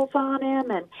rolls on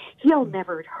him, and he'll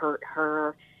never hurt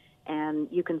her. And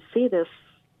you can see this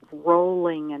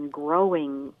rolling and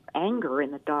growing anger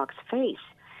in the dog's face.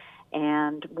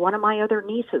 And one of my other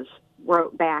nieces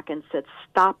wrote back and said,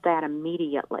 stop that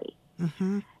immediately.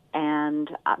 Mm-hmm. And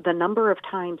the number of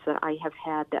times that I have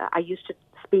had, I used to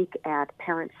speak at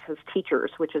Parents as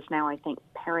Teachers, which is now, I think,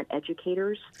 Parent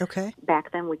Educators. Okay.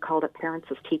 Back then we called it Parents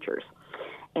as Teachers.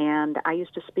 And I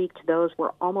used to speak to those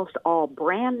were almost all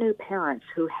brand new parents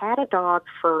who had a dog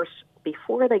first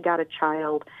before they got a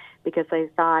child, because they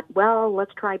thought, well,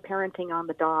 let's try parenting on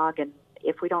the dog, and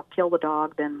if we don't kill the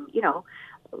dog, then,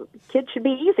 kids should be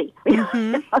easy.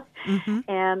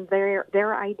 And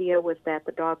their idea was that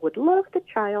the dog would love the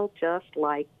child just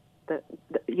like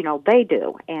they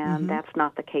do, and that's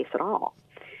not the case at all.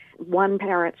 One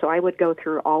parent, so I would go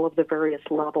through all of the various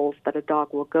levels that a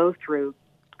dog will go through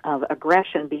of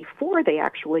aggression before they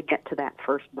actually get to that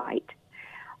first bite.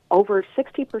 Over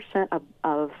 60%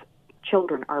 of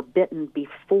children are bitten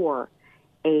before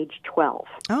age 12.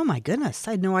 Oh, my goodness.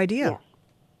 I had no idea. Yes.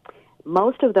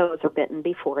 Most of those are bitten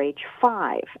before age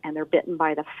 5, and they're bitten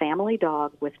by the family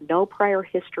dog with no prior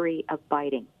history of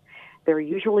biting. They're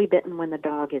usually bitten when the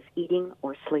dog is eating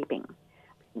or sleeping.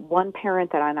 One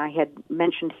parent that I had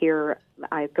mentioned here,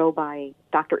 I go by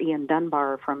Dr. Ian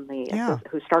Dunbar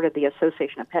who started the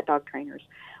Association of Pet Dog Trainers,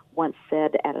 once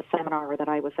said at a seminar that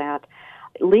I was at,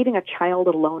 leaving a child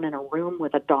alone in a room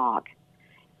with a dog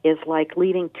is like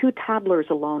leaving 2 toddlers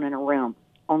alone in a room.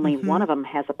 Only one of them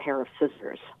has a pair of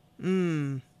scissors.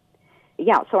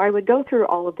 Yeah, so I would go through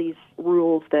all of these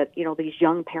rules that, these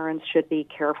young parents should be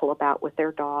careful about with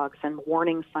their dogs, and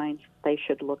warning signs they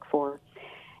should look for.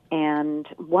 And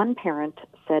one parent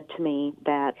said to me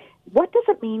that, what does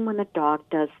it mean when the dog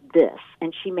does this?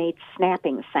 And she made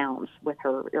snapping sounds with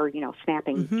her, or,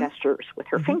 snapping gestures with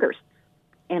her fingers.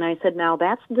 And I said, now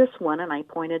that's this one, and I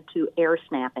pointed to air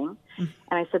snapping. And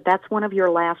I said, that's one of your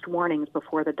last warnings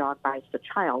before the dog bites the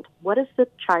child. What is the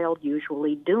child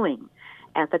usually doing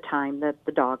at the time that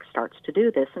the dog starts to do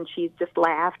this? And she just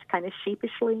laughed kind of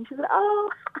sheepishly, and she said, oh,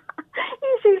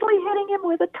 he's usually hitting him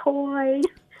with a toy.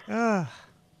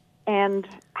 And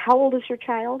how old is your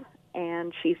child?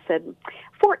 And she said,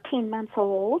 14 months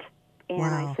old. And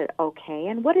Wow. I said, okay,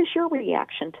 and what is your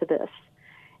reaction to this?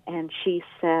 And she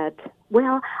said,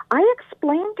 well, I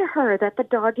explained to her that the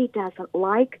doggy doesn't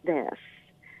like this.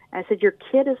 I said, your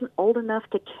kid isn't old enough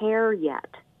to care yet.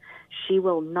 She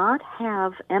will not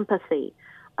have empathy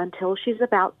until she's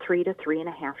about 3 to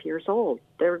 3.5 years old.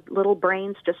 Their little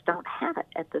brains just don't have it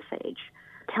at this age.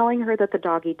 Telling her that the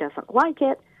doggy doesn't like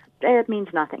it means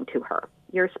nothing to her.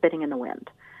 You're spitting in the wind.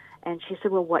 And she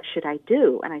said, well, what should I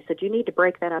do? And I said, you need to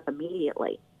break that up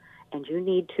immediately, and you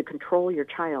need to control your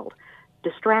child.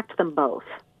 Distract them both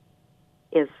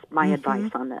is my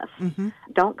advice on this.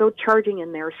 Don't go charging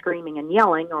in there screaming and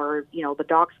yelling, or, the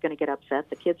dog's going to get upset,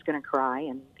 the kid's going to cry,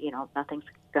 and, nothing's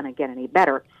going to get any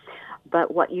better.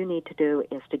 But what you need to do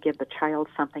is to give the child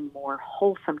something more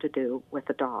wholesome to do with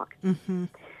the dog.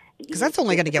 Because that's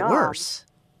only going to get worse.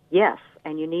 Yes,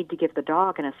 and you need to give the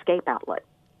dog an escape outlet.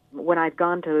 When I've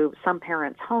gone to some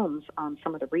parents' homes on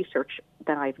some of the research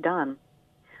that I've done,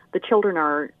 the children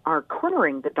are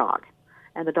cornering the dog,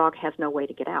 and the dog has no way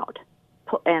to get out.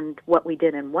 And what we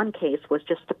did in one case was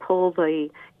just to pull the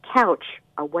couch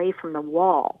away from the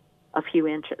wall a few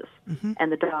inches,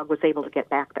 and the dog was able to get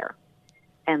back there.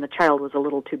 And the child was a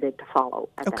little too big to follow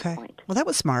at that point. Well, that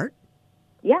was smart.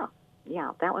 Yeah,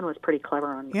 that one was pretty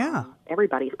clever on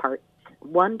everybody's part.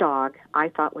 One dog I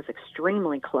thought was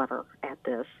extremely clever at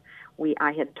this.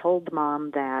 I had told the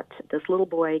mom that this little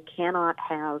boy cannot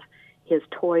have his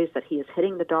toys that he is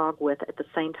hitting the dog with at the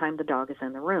same time the dog is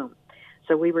in the room.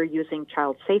 So we were using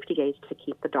child safety gates to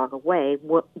keep the dog away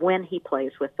when he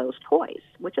plays with those toys,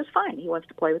 which is fine. He wants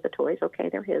to play with the toys. Okay,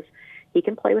 they're his. He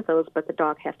can play with those, but the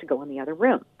dog has to go in the other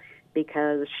room,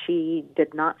 because she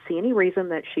did not see any reason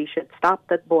that she should stop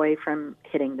the boy from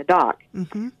hitting the dog.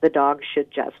 The dog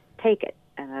should just take it.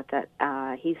 And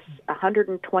he's a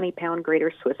 120-pound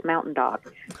Greater Swiss Mountain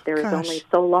Dog. There is only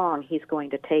so long he's going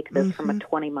to take this from a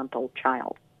 20-month-old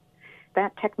child.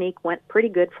 That technique went pretty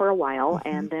good for a while,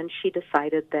 and then she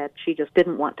decided that she just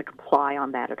didn't want to comply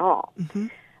on that at all.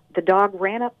 The dog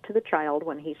ran up to the child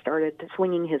when he started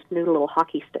swinging his new little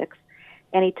hockey sticks,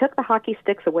 and he took the hockey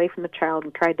sticks away from the child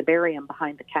and tried to bury him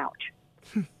behind the couch.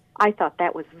 I thought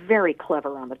that was very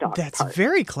clever on the dog's part. That's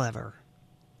very clever.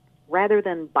 Rather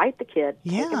than bite the kid,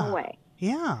 take him away.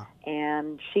 Yeah.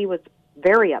 And she was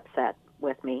very upset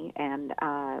with me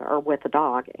or with the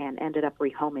dog, and ended up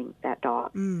rehoming that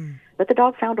dog. But the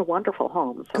dog found a wonderful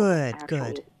home. So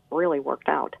Good. Really worked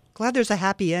out. Glad there's a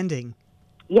happy ending.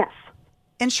 Yes.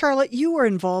 And Charlotte, you were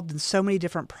involved in so many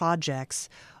different projects.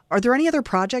 Are there any other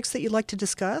projects that you'd like to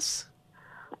discuss?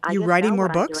 Are you writing more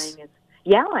books?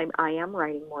 I am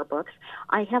writing more books.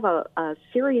 I have a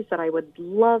series that I would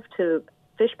love to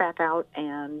fish back out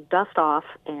and dust off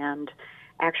and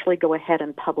actually go ahead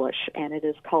and publish, and it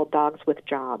is called Dogs with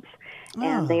Jobs.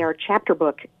 And they are chapter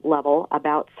book level,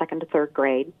 about 2nd to 3rd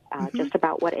grade, just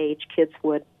about what age kids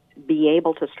would be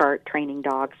able to start training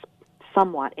dogs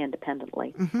somewhat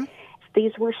independently.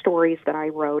 These were stories that I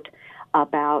wrote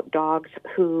about dogs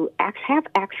who have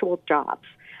actual jobs.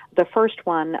 The first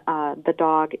one, the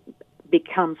dog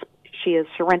she is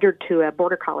surrendered to a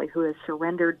border collie who is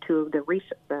surrendered to the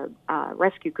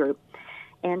rescue group,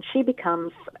 and she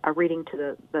becomes a reading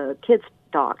to the kid's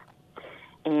dog.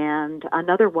 And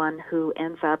another one who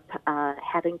ends up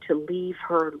having to leave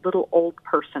her little old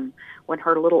person when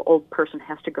her little old person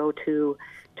has to go to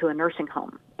a nursing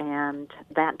home. And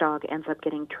that dog ends up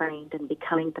getting trained and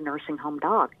becoming the nursing home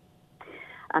dog.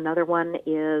 Another one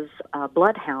is a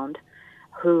bloodhound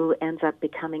who ends up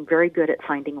becoming very good at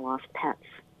finding lost pets.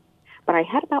 But I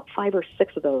had about 5 or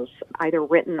 6 of those, either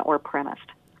written or premised.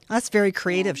 That's very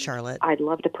creative, Charlotte. I'd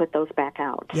love to put those back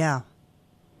out. Yeah,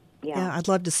 I'd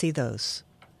love to see those.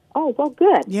 Oh, well,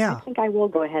 good. Yeah. I think I will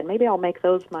go ahead. Maybe I'll make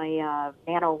those my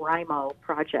NaNoWriMo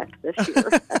project this year.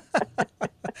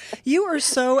 You are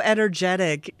so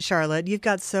energetic, Charlotte. You've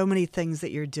got so many things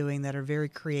that you're doing that are very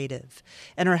creative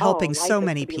and are helping so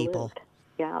many people. Lived.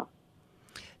 Yeah.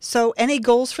 So any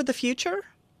goals for the future?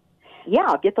 Yeah,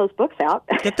 I'll get those books out.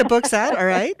 Get the books out, all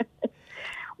right?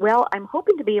 Well, I'm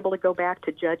hoping to be able to go back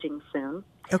to judging soon.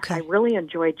 Okay. I really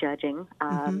enjoy judging,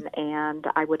 and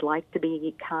I would like to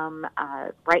become,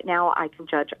 right now I can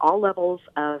judge all levels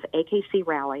of AKC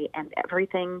rally and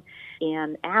everything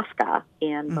in ASCA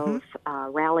in both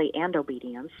rally and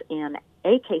obedience. In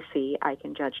AKC, I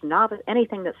can judge novice,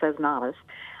 anything that says novice,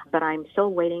 but I'm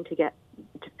still waiting to get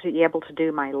to be able to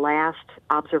do my last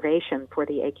observation for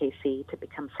the AKC to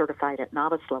become certified at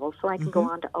novice level so I can go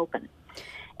on to open.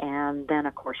 And then,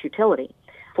 of course, utility.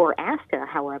 For ASCA,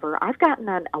 however, I've gotten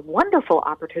a wonderful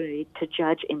opportunity to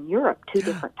judge in Europe 2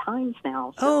 different times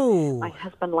now. So my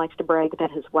husband likes to brag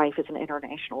that his wife is an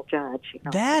international judge. You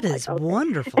know, that is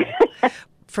wonderful.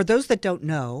 For those that don't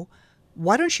know,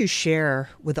 why don't you share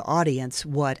with the audience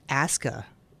what ASCA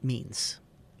means?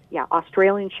 Yeah,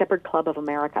 Australian Shepherd Club of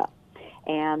America.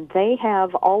 And they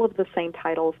have all of the same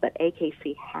titles that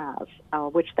AKC has,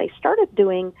 which they started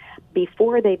doing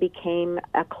before they became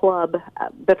a club,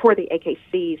 before the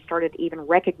AKC started even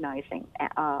recognizing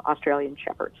Australian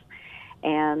Shepherds.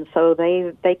 And so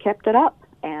they kept it up,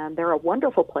 and they're a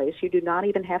wonderful place. You do not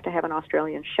even have to have an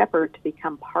Australian Shepherd to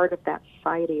become part of that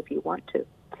society if you want to.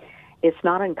 It's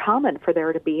not uncommon for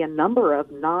there to be a number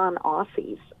of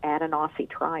non-Aussies at an Aussie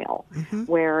trial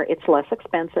where it's less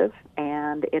expensive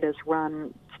and it is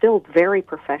run still very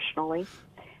professionally.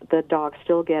 The dogs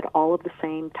still get all of the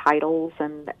same titles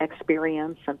and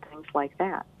experience and things like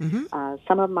that.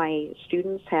 Some of my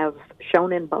students have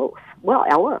shown in both. Well,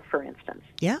 Ella, for instance.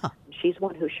 Yeah. She's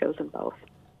one who shows in both.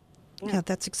 Yeah,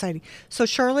 that's exciting. So,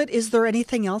 Charlotte, is there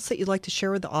anything else that you'd like to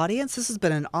share with the audience? This has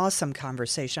been an awesome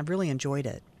conversation. I've really enjoyed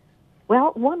it.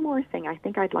 Well, one more thing I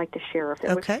think I'd like to share. If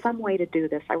there was some way to do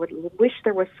this, I would wish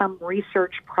there was some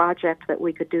research project that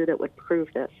we could do that would prove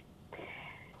this.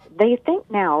 They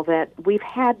think now that we've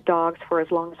had dogs for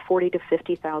as long as 40 to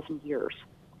 50,000 years.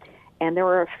 And there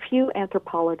are a few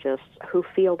anthropologists who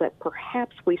feel that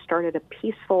perhaps we started a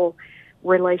peaceful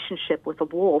relationship with a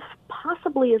wolf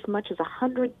possibly as much as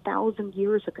 100,000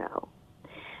 years ago.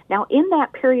 Now, in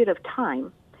that period of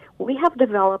time, we have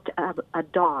developed a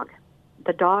dog.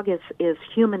 The dog is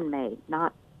human-made,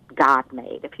 not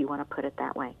God-made, if you want to put it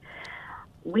that way.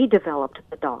 We developed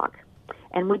the dog,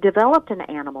 and we developed an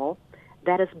animal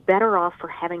that is better off for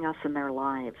having us in their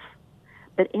lives.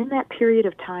 But in that period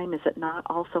of time, is it not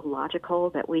also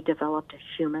logical that we developed a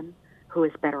human who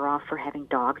is better off for having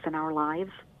dogs in our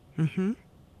lives?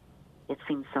 It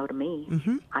seems so to me.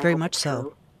 Very much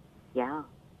so. Yeah.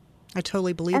 I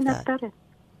totally believe that. And that's it.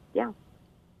 Yeah.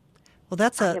 Well,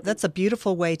 that's a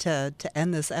beautiful way to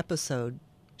end this episode,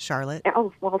 Charlotte.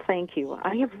 Oh, well, thank you.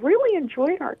 I have really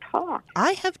enjoyed our talk.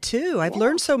 I have too. I've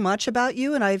learned so much about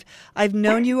you, and I've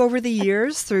known you over the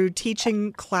years through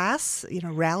teaching class,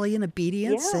 rally and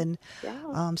obedience, and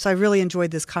so I really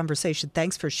enjoyed this conversation.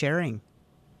 Thanks for sharing.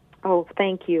 Oh,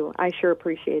 thank you. I sure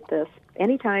appreciate this.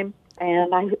 Anytime.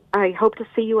 And I hope to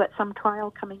see you at some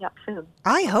trial coming up soon.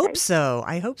 I hope so.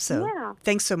 Yeah.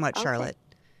 Thanks so much, Charlotte.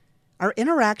 Our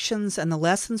interactions and the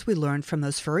lessons we learned from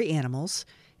those furry animals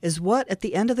is what, at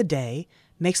the end of the day,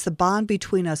 makes the bond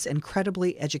between us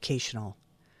incredibly educational.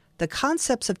 The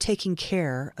concepts of taking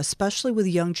care, especially with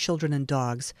young children and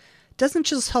dogs, doesn't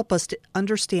just help us to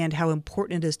understand how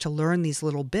important it is to learn these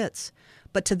little bits,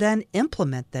 but to then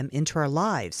implement them into our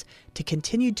lives to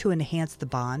continue to enhance the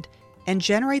bond and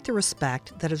generate the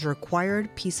respect that is a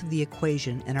required piece of the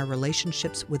equation in our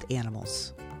relationships with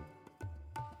animals.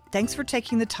 Thanks for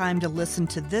taking the time to listen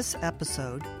to this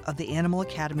episode of the Animal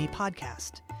Academy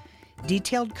podcast.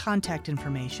 Detailed contact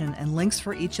information and links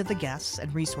for each of the guests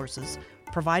and resources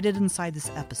provided inside this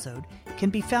episode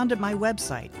can be found at my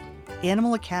website,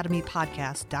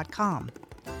 animalacademypodcast.com.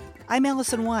 I'm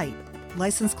Allison White,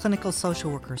 licensed clinical social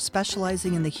worker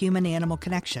specializing in the human-animal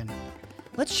connection.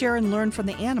 Let's share and learn from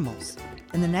the animals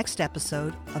in the next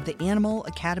episode of the Animal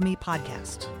Academy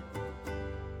podcast.